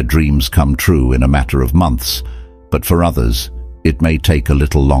make their dreams come true in a matter of months, but for others, it may take a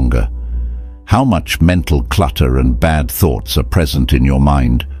little longer. How much mental clutter and bad thoughts are present in your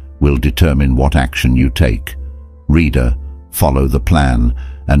mind will determine what action you take. Reader, follow the plan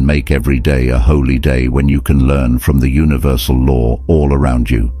and make every day a holy day when you can learn from the universal law all around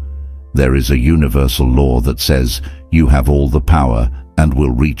you. There is a universal law that says you have all the power and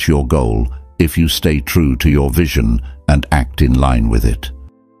will reach your goal if you stay true to your vision and act in line with it.